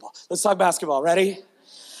talk about football. Let's talk basketball. Ready?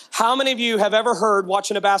 How many of you have ever heard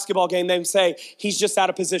watching a basketball game, they say, he's just out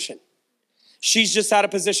of position? She's just out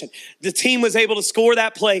of position. The team was able to score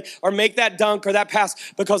that play or make that dunk or that pass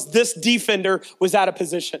because this defender was out of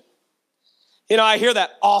position. You know, I hear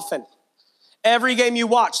that often. Every game you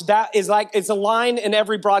watch, that is like, it's a line in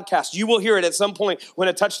every broadcast. You will hear it at some point when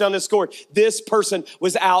a touchdown is scored. This person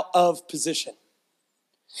was out of position.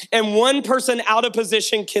 And one person out of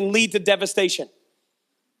position can lead to devastation,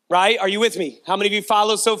 right? Are you with me? How many of you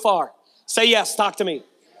follow so far? Say yes, talk to me.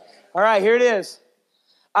 All right, here it is.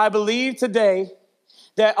 I believe today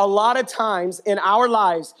that a lot of times in our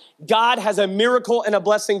lives, God has a miracle and a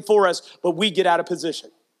blessing for us, but we get out of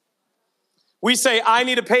position. We say, I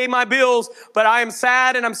need to pay my bills, but I am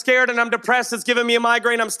sad and I'm scared and I'm depressed. It's giving me a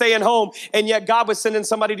migraine. I'm staying home. And yet God was sending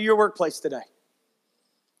somebody to your workplace today.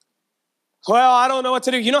 Well, I don't know what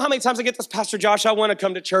to do. You know how many times I get this, Pastor Josh, I want to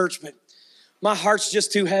come to church, but my heart's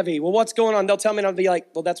just too heavy. Well, what's going on? They'll tell me and I'll be like,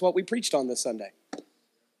 well, that's what we preached on this Sunday.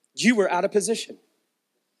 You were out of position.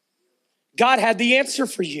 God had the answer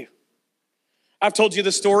for you. I've told you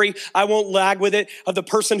the story, I won't lag with it, of the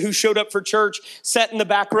person who showed up for church, sat in the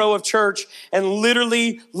back row of church, and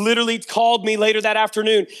literally called me later that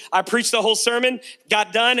afternoon. I preached the whole sermon,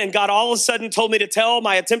 got done, and God all of a sudden told me to tell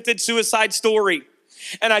my attempted suicide story.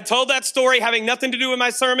 And I told that story having nothing to do with my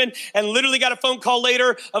sermon and literally got a phone call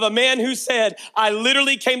later of a man who said, I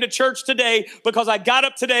literally came to church today because I got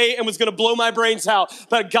up today and was going to blow my brains out.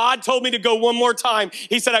 But God told me to go one more time.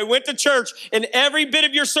 He said, I went to church and every bit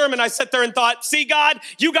of your sermon, I sat there and thought, see, God,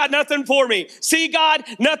 you got nothing for me. See, God,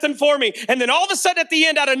 nothing for me. And then all of a sudden at the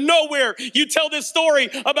end, out of nowhere, you tell this story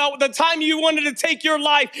about the time you wanted to take your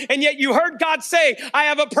life. And yet you heard God say, I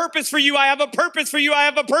have a purpose for you. I have a purpose for you. I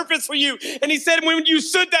have a purpose for you. And he said, when you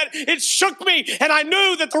said that, it shook me. And I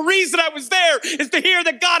knew that the reason I was there is to hear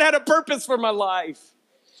that God had a purpose for my life.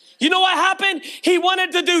 You know what happened? He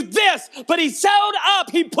wanted to do this, but he showed up.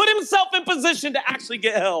 He put himself in position to actually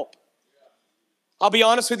get help. I'll be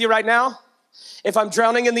honest with you right now. If I'm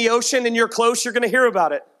drowning in the ocean and you're close, you're going to hear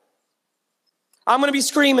about it. I'm going to be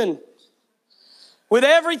screaming with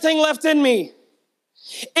everything left in me.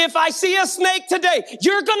 If I see a snake today,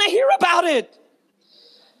 you're going to hear about it.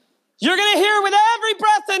 You're going to hear with every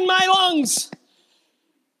breath in my lungs.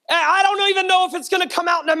 I don't even know if it's going to come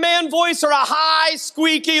out in a man voice or a high,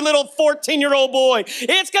 squeaky little 14-year-old boy.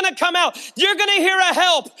 It's going to come out. You're going to hear a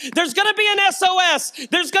help. There's going to be an SOS.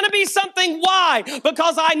 There's going to be something. Why?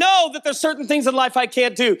 Because I know that there's certain things in life I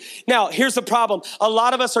can't do. Now, here's the problem. A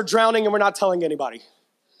lot of us are drowning and we're not telling anybody.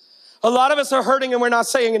 A lot of us are hurting and we're not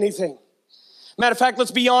saying anything. Matter of fact,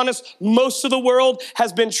 let's be honest, most of the world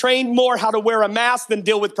has been trained more how to wear a mask than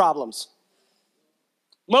deal with problems.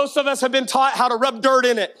 Most of us have been taught how to rub dirt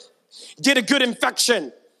in it, get a good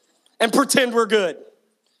infection, and pretend we're good.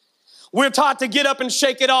 We're taught to get up and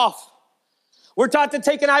shake it off. We're taught to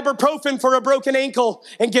take an ibuprofen for a broken ankle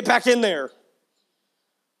and get back in there.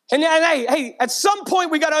 And hey, at some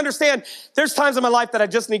point we got to understand there's times in my life that I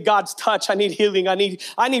just need God's touch. I need healing. I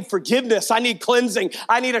need forgiveness. I need cleansing.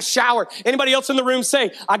 I need a shower. Anybody else in the room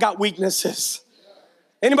say, I got weaknesses?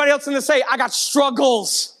 Anybody else in the say, I got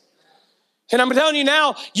struggles? And I'm telling you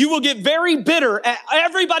now, you will get very bitter at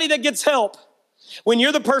everybody that gets help when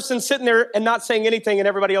you're the person sitting there and not saying anything and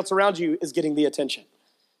everybody else around you is getting the attention.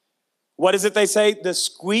 What is it they say? The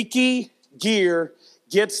squeaky gear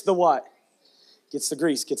gets the what? Gets the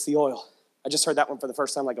grease, gets the oil. I just heard that one for the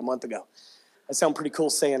first time like a month ago. I sound pretty cool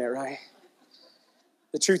saying it, right?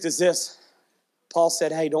 The truth is this. Paul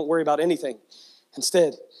said, hey, don't worry about anything.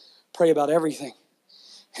 Instead, pray about everything.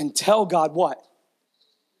 And tell God what?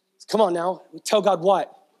 Come on now. Tell God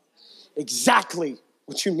what? Exactly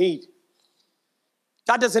what you need.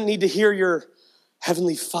 God doesn't need to hear your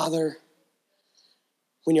Heavenly Father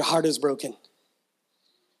when your heart is broken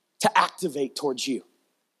to activate towards you.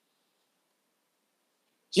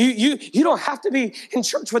 You don't have to be in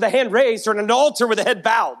church with a hand raised or in an altar with a head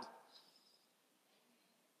bowed.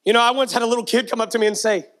 You know, I once had a little kid come up to me and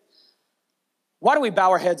say, why do we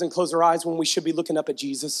bow our heads and close our eyes when we should be looking up at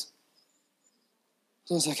Jesus?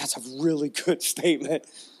 I was like, that's a really good statement.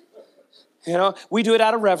 You know, we do it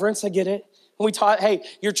out of reverence. I get it. And we taught, hey,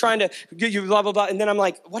 you're trying to, you blah, blah, blah. And then I'm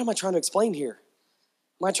like, what am I trying to explain here?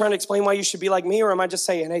 Am I trying to explain why you should be like me? Or am I just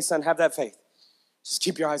saying, hey, son, have that faith. Just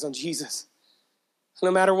keep your eyes on Jesus. No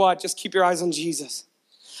matter what, just keep your eyes on Jesus.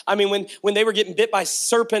 I mean, when they were getting bit by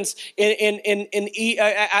serpents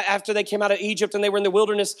after they came out of Egypt and they were in the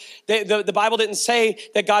wilderness, the Bible didn't say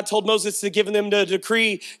that God told Moses to give them the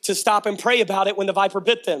decree to stop and pray about it when the viper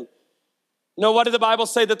bit them. No, what did the Bible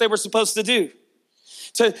say that they were supposed to do?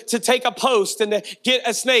 To take a post and to get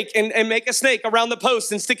a snake and make a snake around the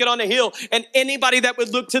post and stick it on a hill, and anybody that would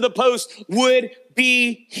look to the post would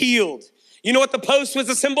be healed. You know what the post was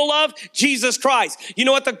a symbol of? Jesus Christ. You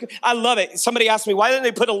know what I love it. Somebody asked me, why didn't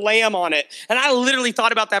they put a lamb on it? And I literally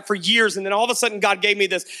thought about that for years. And then all of a sudden God gave me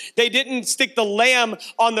this. They didn't stick the lamb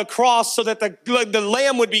on the cross so that the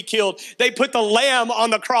lamb would be killed. They put the lamb on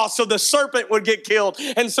the cross so the serpent would get killed.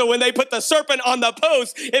 And so when they put the serpent on the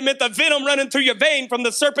post, it meant the venom running through your vein from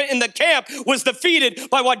the serpent in the camp was defeated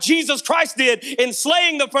by what Jesus Christ did in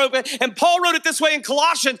slaying the serpent. And Paul wrote it this way in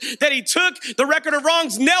Colossians, that he took the record of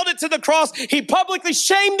wrongs, nailed it to the cross. He publicly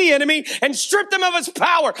shamed the enemy and stripped him of his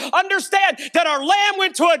power. Understand that our lamb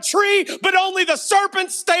went to a tree, but only the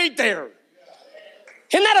serpent stayed there.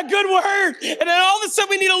 Isn't that a good word? And then all of a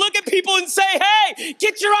sudden we need to look at people and say, hey,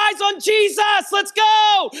 get your eyes on Jesus. Let's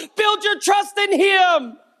go. Build your trust in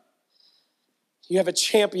him. You have a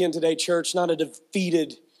champion today, church, not a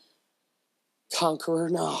defeated conqueror.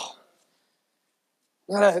 No.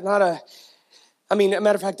 I mean, a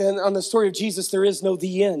matter of fact, on the story of Jesus, there is no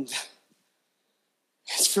the end.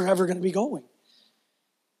 It's forever going to be going.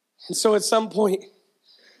 And so at some point,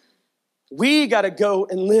 we got to go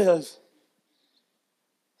and live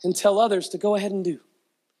and tell others to go ahead and do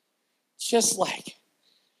just like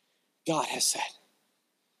God has said.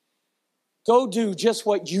 Go do just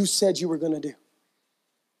what you said you were going to do.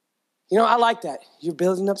 You know, I like that. You're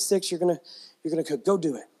building up sticks. You're going to cook. Go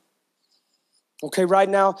do it. Okay, right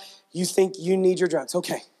now, you think you need your drugs.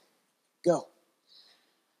 Okay, go.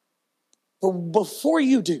 But before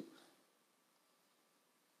you do,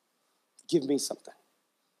 give me something.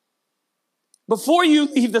 Before you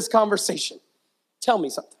leave this conversation, tell me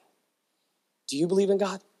something. Do you believe in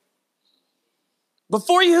God?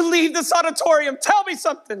 Before you leave this auditorium, tell me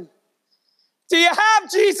something. Do you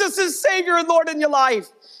have Jesus as Savior and Lord in your life?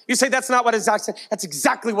 You say, that's not what he's asking. That's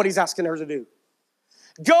exactly what he's asking her to do.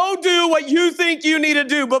 Go do what you think you need to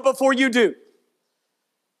do, but before you do,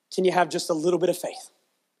 can you have just a little bit of faith?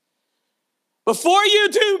 Before you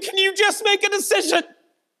do, can you just make a decision?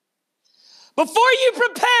 Before you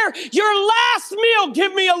prepare your last meal,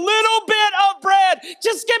 give me a little bit of bread.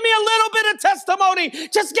 Just give me a little bit of testimony.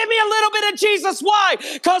 Just give me a little bit of Jesus. Why?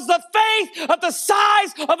 Because the faith of the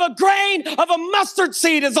size of a grain of a mustard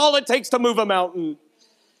seed is all it takes to move a mountain.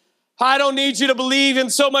 I don't need you to believe in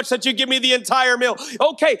so much that you give me the entire meal.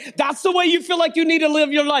 Okay, that's the way you feel like you need to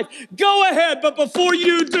live your life. Go ahead, but before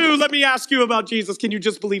you do, let me ask you about Jesus. Can you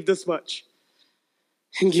just believe this much?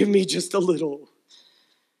 And give me just a little.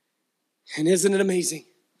 And isn't it amazing?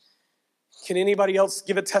 Can anybody else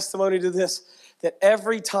give a testimony to this? That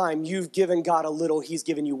every time you've given God a little, he's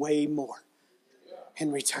given you way more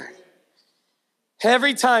in return.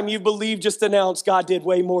 Every time you believe, just announce God did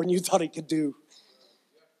way more than you thought he could do.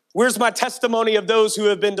 Where's my testimony of those who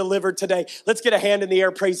have been delivered today? Let's get a hand in the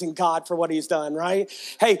air praising God for what he's done, right?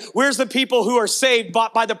 Hey, where's the people who are saved,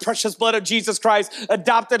 bought by the precious blood of Jesus Christ,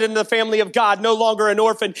 adopted into the family of God, no longer an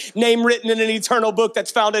orphan, name written in an eternal book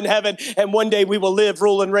that's found in heaven, and one day we will live,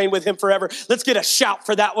 rule, and reign with him forever. Let's get a shout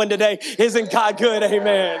for that one today. Isn't God good?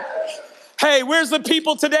 Amen. Hey, where's the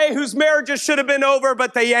people today whose marriages should have been over,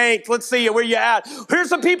 but they ain't? Let's see you. Where you at? Here's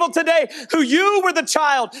the people today who you were the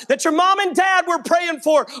child that your mom and dad were praying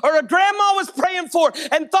for, or a grandma was praying for,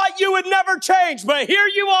 and thought you would never change. But here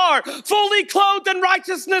you are, fully clothed in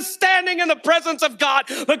righteousness, standing in the presence of God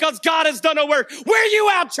because God has done a work. Where you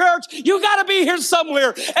at, church? You got to be here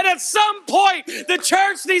somewhere. And at some point, the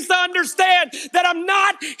church needs to understand that I'm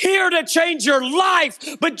not here to change your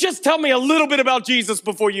life, but just tell me a little bit about Jesus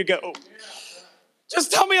before you go. Just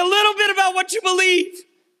tell me a little bit about what you believe.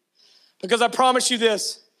 Because I promise you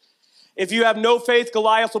this, if you have no faith,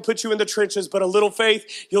 Goliath will put you in the trenches, but a little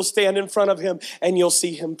faith, you'll stand in front of him and you'll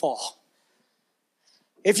see him fall.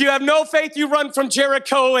 If you have no faith, you run from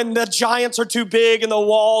Jericho and the giants are too big and the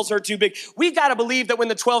walls are too big. We've got to believe that when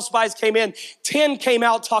the 12 spies came in, 10 came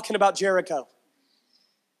out talking about Jericho.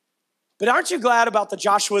 But aren't you glad about the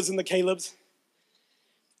Joshuas and the Calebs?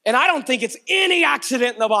 And I don't think it's any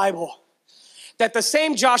accident in the Bible that the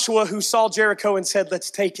same Joshua who saw Jericho and said, let's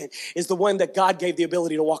take it, is the one that God gave the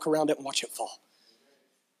ability to walk around it and watch it fall.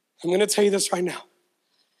 I'm going to tell you this right now.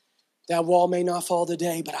 That wall may not fall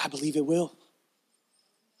today, but I believe it will.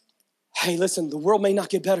 Hey, listen, the world may not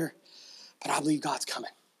get better, but I believe God's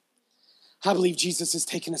coming. I believe Jesus is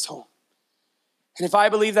taking us home. And if I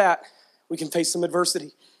believe that, we can face some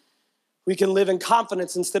adversity. We can live in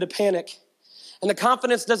confidence instead of panic. And the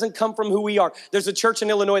confidence doesn't come from who we are. There's a church in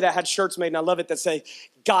Illinois that had shirts made, and I love it, that say,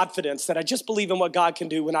 Godfidence, that I just believe in what God can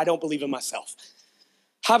do when I don't believe in myself.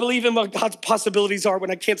 I believe in what God's possibilities are when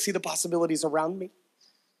I can't see the possibilities around me.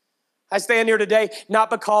 I stand here today not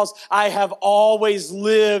because I have always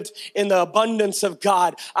lived in the abundance of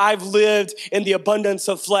God. I've lived in the abundance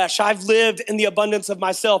of flesh. I've lived in the abundance of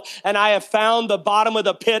myself, and I have found the bottom of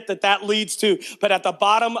the pit that leads to. But at the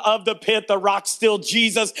bottom of the pit, the rock's still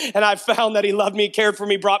Jesus, and I found that he loved me, cared for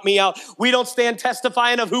me, brought me out. We don't stand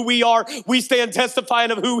testifying of who we are. We stand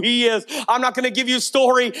testifying of who he is. I'm not going to give you a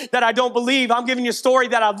story that I don't believe. I'm giving you a story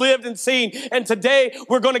that I've lived and seen. And today,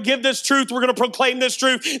 we're going to give this truth. We're going to proclaim this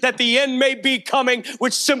truth, that the end may be coming,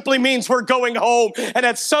 which simply means we're going home. And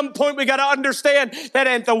at some point, we got to understand that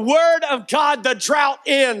at the word of God, the drought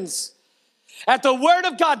ends. At the word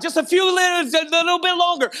of God, just a little bit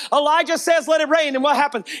longer, Elijah says, let it rain. And what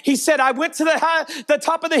happened? He said, I went to the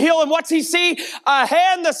top of the hill, and what's he see? A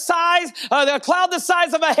hand the cloud the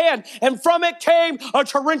size of a hand. And from it came a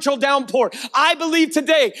torrential downpour. I believe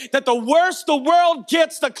today that the worse the world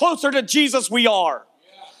gets, the closer to Jesus we are.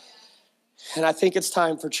 And I think it's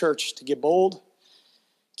time for church to get bold,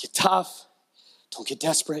 get tough, don't get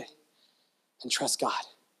desperate, and trust God.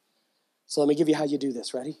 So let me give you how you do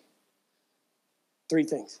this. Ready? 3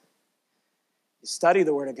 things. You study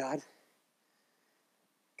the word of God.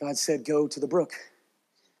 God said, go to the brook.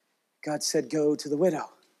 God said, go to the widow.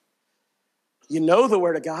 You know the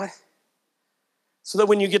word of God, so that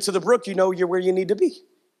when you get to the brook, you know you're where you need to be.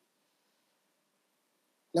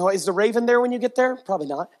 Now, is the raven there when you get there? Probably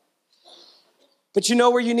not. But you know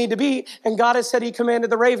where you need to be, and God has said he commanded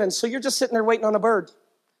the ravens, so you're just sitting there waiting on a bird.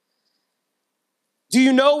 Do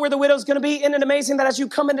you know where the widow's going to be? Isn't it amazing that as you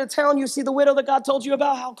come into town, you see the widow that God told you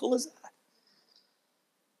about? How cool is that?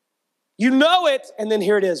 You know it, and then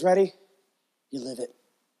here it is. Ready? You live it.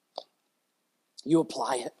 You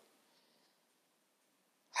apply it.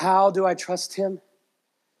 How do I trust him?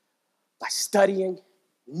 By studying,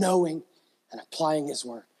 knowing, and applying his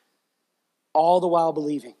word. All the while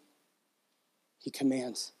believing he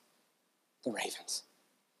commands the ravens.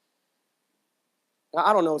 Now,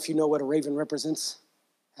 I don't know if you know what a raven represents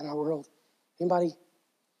in our world. Anybody?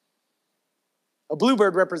 A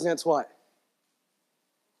bluebird represents what?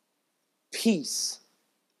 Peace,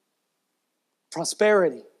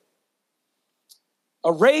 prosperity.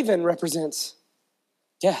 A raven represents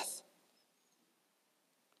death.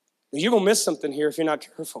 You're going to miss something here if you're not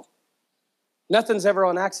careful. Nothing's ever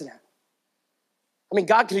on accident. I mean,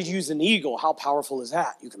 God could have used an eagle. How powerful is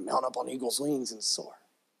that? You can mount up on eagle's wings and soar.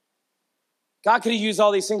 God could have used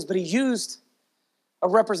all these things, but he used a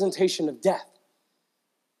representation of death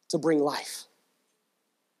to bring life.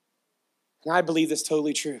 And I believe this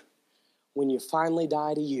totally true. When you finally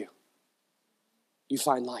die to you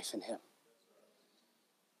find life in him.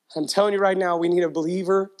 I'm telling you right now, we need a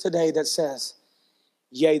believer today that says,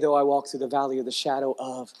 yea, though I walk through the valley of the shadow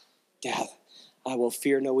of death, I will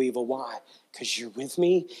fear no evil. Why? Because you're with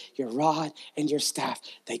me, your rod and your staff,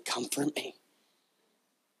 they comfort me.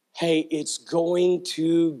 Hey, it's going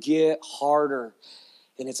to get harder.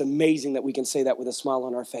 And it's amazing that we can say that with a smile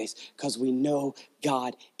on our face because we know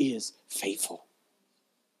God is faithful.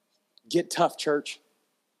 Get tough, church.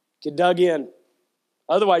 Get dug in.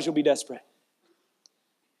 Otherwise, you'll be desperate.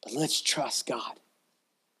 But let's trust God.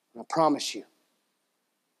 And I promise you,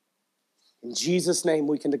 in Jesus' name,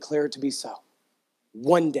 we can declare it to be so.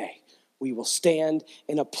 One day, we will stand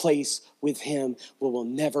in a place with him where we'll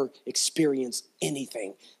never experience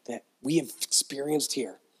anything that we have experienced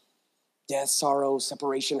here. Death, sorrow,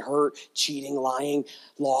 separation, hurt, cheating, lying,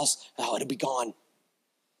 loss. Oh, it'll be gone.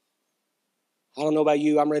 I don't know about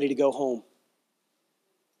you. I'm ready to go home.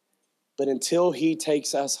 But until he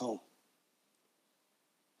takes us home,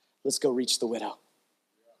 let's go reach the widow.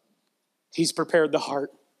 He's prepared the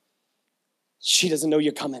heart. She doesn't know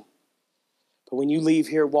you're coming. But when you leave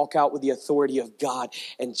here, walk out with the authority of God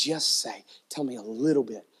and just say, tell me a little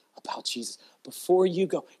bit about Jesus. Before you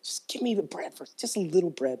go, just give me the bread first. Just a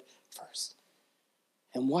little bread first.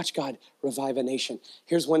 And watch God revive a nation.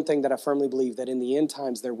 Here's one thing that I firmly believe, that in the end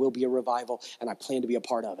times there will be a revival, and I plan to be a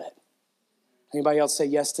part of it. Anybody else say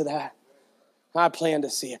yes to that? I plan to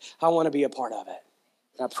see it. I want to be a part of it.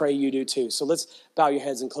 And I pray you do too. So let's bow your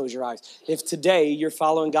heads and close your eyes. If today you're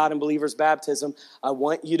following God in believer's baptism, I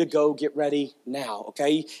want you to go get ready now,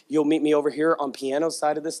 okay? You'll meet me over here on piano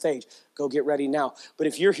side of the stage. Go get ready now. But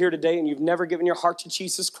if you're here today and you've never given your heart to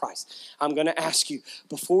Jesus Christ, I'm going to ask you,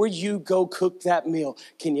 before you go cook that meal,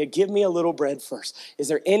 can you give me a little bread first? Is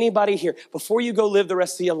there anybody here, before you go live the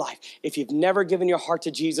rest of your life, if you've never given your heart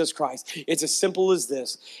to Jesus Christ, it's as simple as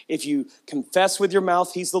this. If you confess with your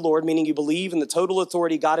mouth he's the Lord, meaning you believe in the total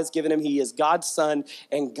authority God has given him, he is God's son,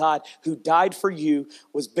 and God who died for you,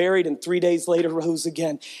 was buried, and 3 days later rose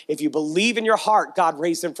again. If you believe in your heart God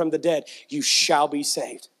raised him from the dead, you shall be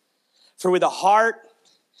saved. For with the heart,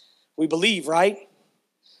 we believe, right?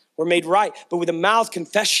 We're made right. But with the mouth,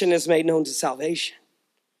 confession is made known to salvation.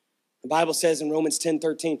 The Bible says in Romans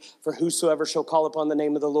 10:13, for whosoever shall call upon the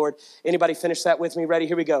name of the Lord. Anybody finish that with me? Ready?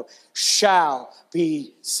 Here we go. Shall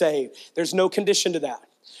be saved. There's no condition to that.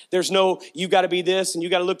 There's no, you got to be this and you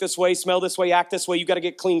got to look this way, smell this way, act this way. You got to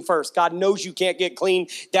get clean first. God knows you can't get clean.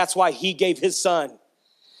 That's why he gave his son.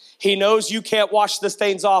 He knows you can't wash the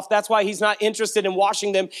stains off. That's why he's not interested in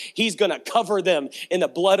washing them. He's going to cover them in the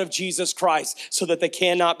blood of Jesus Christ so that they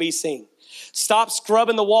cannot be seen. Stop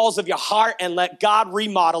scrubbing the walls of your heart and let God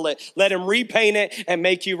remodel it. Let him repaint it and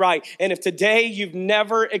make you right. And if today you've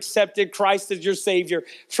never accepted Christ as your Savior,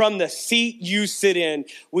 from the seat you sit in,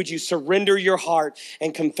 would you surrender your heart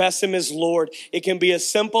and confess him as Lord? It can be as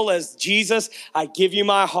simple as, Jesus, I give you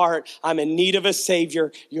my heart. I'm in need of a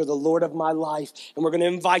Savior. You're the Lord of my life. And we're going to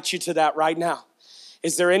invite you to that right now.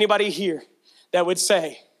 Is there anybody here that would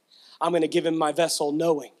say, I'm going to give him my vessel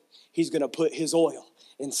knowing he's going to put his oil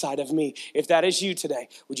inside of me? If that is you today,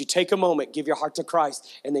 would you take a moment, give your heart to Christ,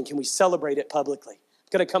 and then can we celebrate it publicly? I'm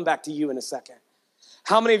going to come back to you in a second.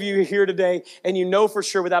 How many of you are here today and you know for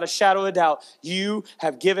sure without a shadow of doubt you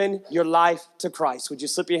have given your life to Christ? Would you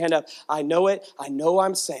slip your hand up? I know it. I know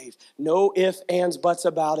I'm saved. No ifs, ands, buts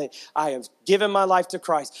about it. I have given my life to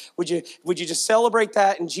Christ. Would you just celebrate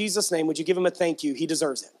that in Jesus' name? Would you give him a thank you? He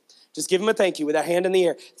deserves it. Just give him a thank you with that hand in the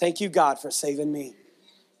air. Thank you, God, for saving me.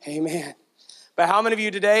 Amen. But how many of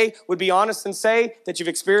you today would be honest and say that you've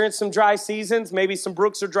experienced some dry seasons? Maybe some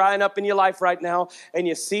brooks are drying up in your life right now, and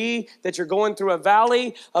you see that you're going through a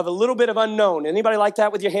valley of a little bit of unknown. Anybody like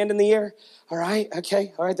that with your hand in the air? All right,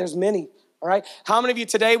 okay, all right, there's many. All right. How many of you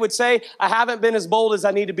today would say, I haven't been as bold as I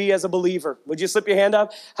need to be as a believer? Would you slip your hand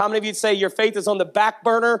up? How many of you would say your faith is on the back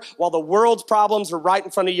burner while the world's problems are right in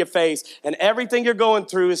front of your face and everything you're going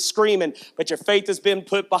through is screaming, but your faith has been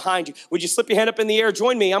put behind you? Would you slip your hand up in the air?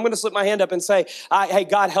 Join me. I'm going to slip my hand up and say, hey,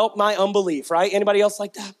 God, help my unbelief, right? Anybody else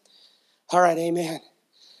like that? All right. Amen.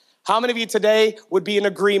 How many of you today would be in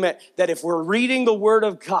agreement that if we're reading the word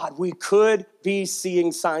of God, we could be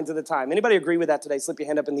seeing signs of the time? Anybody agree with that today? Slip your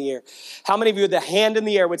hand up in the air. How many of you with the hand in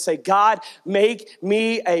the air would say, God, make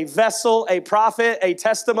me a vessel, a prophet, a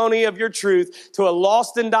testimony of your truth to a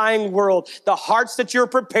lost and dying world? The hearts that you're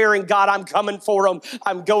preparing, God, I'm coming for them.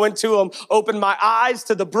 I'm going to them. Open my eyes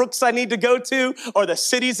to the brooks I need to go to or the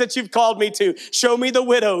cities that you've called me to. Show me the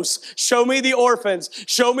widows. Show me the orphans.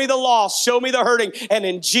 Show me the lost. Show me the hurting. And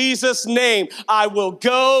in Jesus' name, I will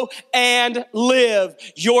go and live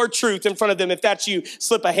your truth in front of them. If that's you,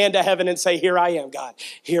 slip a hand to heaven and say, here I am, God.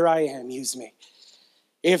 Here I am. Use me.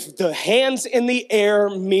 If the hands in the air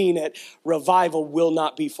mean it, revival will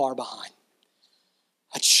not be far behind.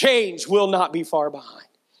 A change will not be far behind.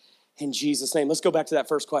 in Jesus' name. Let's go back to that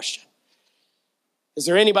first question. Is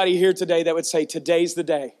there anybody here today that would say, today's the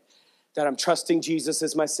day that I'm trusting Jesus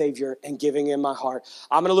as my Savior and giving him my heart?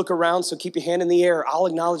 I'm going to look around, so keep your hand in the air. I'll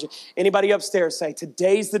acknowledge it. Anybody upstairs say,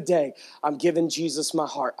 today's the day I'm giving Jesus my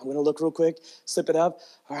heart. I'm going to look real quick, slip it up.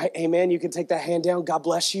 All right, amen. You can take that hand down. God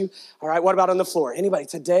bless you. All right, what about on the floor? Anybody?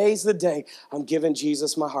 Today's the day I'm giving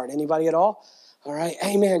Jesus my heart. Anybody at all? All right,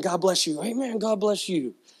 amen. God bless you. Amen. God bless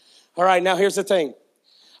you. All right, now here's the thing.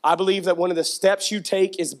 I believe that one of the steps you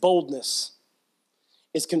take is boldness,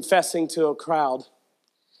 is confessing to a crowd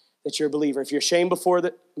that you're a believer. If you're ashamed before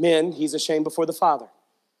the men, he's ashamed before the Father.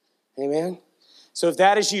 Amen? So if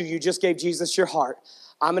that is you, you just gave Jesus your heart,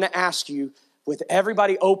 I'm going to ask you, with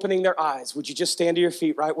everybody opening their eyes, would you just stand to your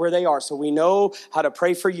feet right where they are so we know how to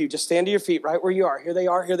pray for you? Just stand to your feet right where you are. Here they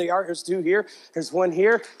are, here they are. Here's two here. There's one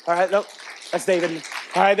here. All right, no, that's David.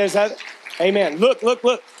 All right, there's that. Amen. Look, look,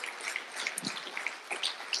 look.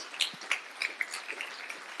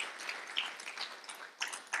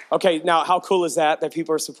 Okay, now how cool is that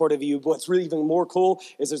people are supportive of you? What's really even more cool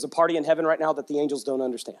is there's a party in heaven right now that the angels don't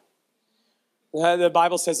understand. The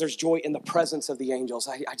Bible says there's joy in the presence of the angels.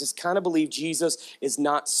 I just kind of believe Jesus is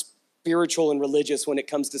not spiritual and religious when it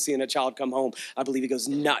comes to seeing a child come home. I believe he goes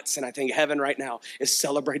nuts, and I think heaven right now is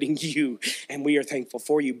celebrating you, and we are thankful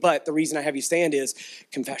for you. But the reason I have you stand is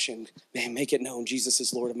confession. Man, make it known Jesus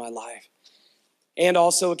is Lord of my life. And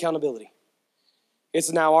also accountability.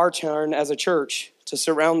 It's now our turn as a church to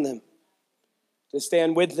surround them, to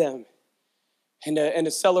stand with them, and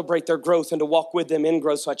to celebrate their growth and to walk with them in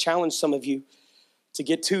growth. So I challenge some of you to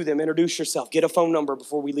get to them, introduce yourself, get a phone number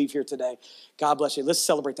before we leave here today. God bless you. Let's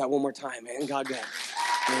celebrate that one more time, man. God bless.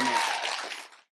 Amen.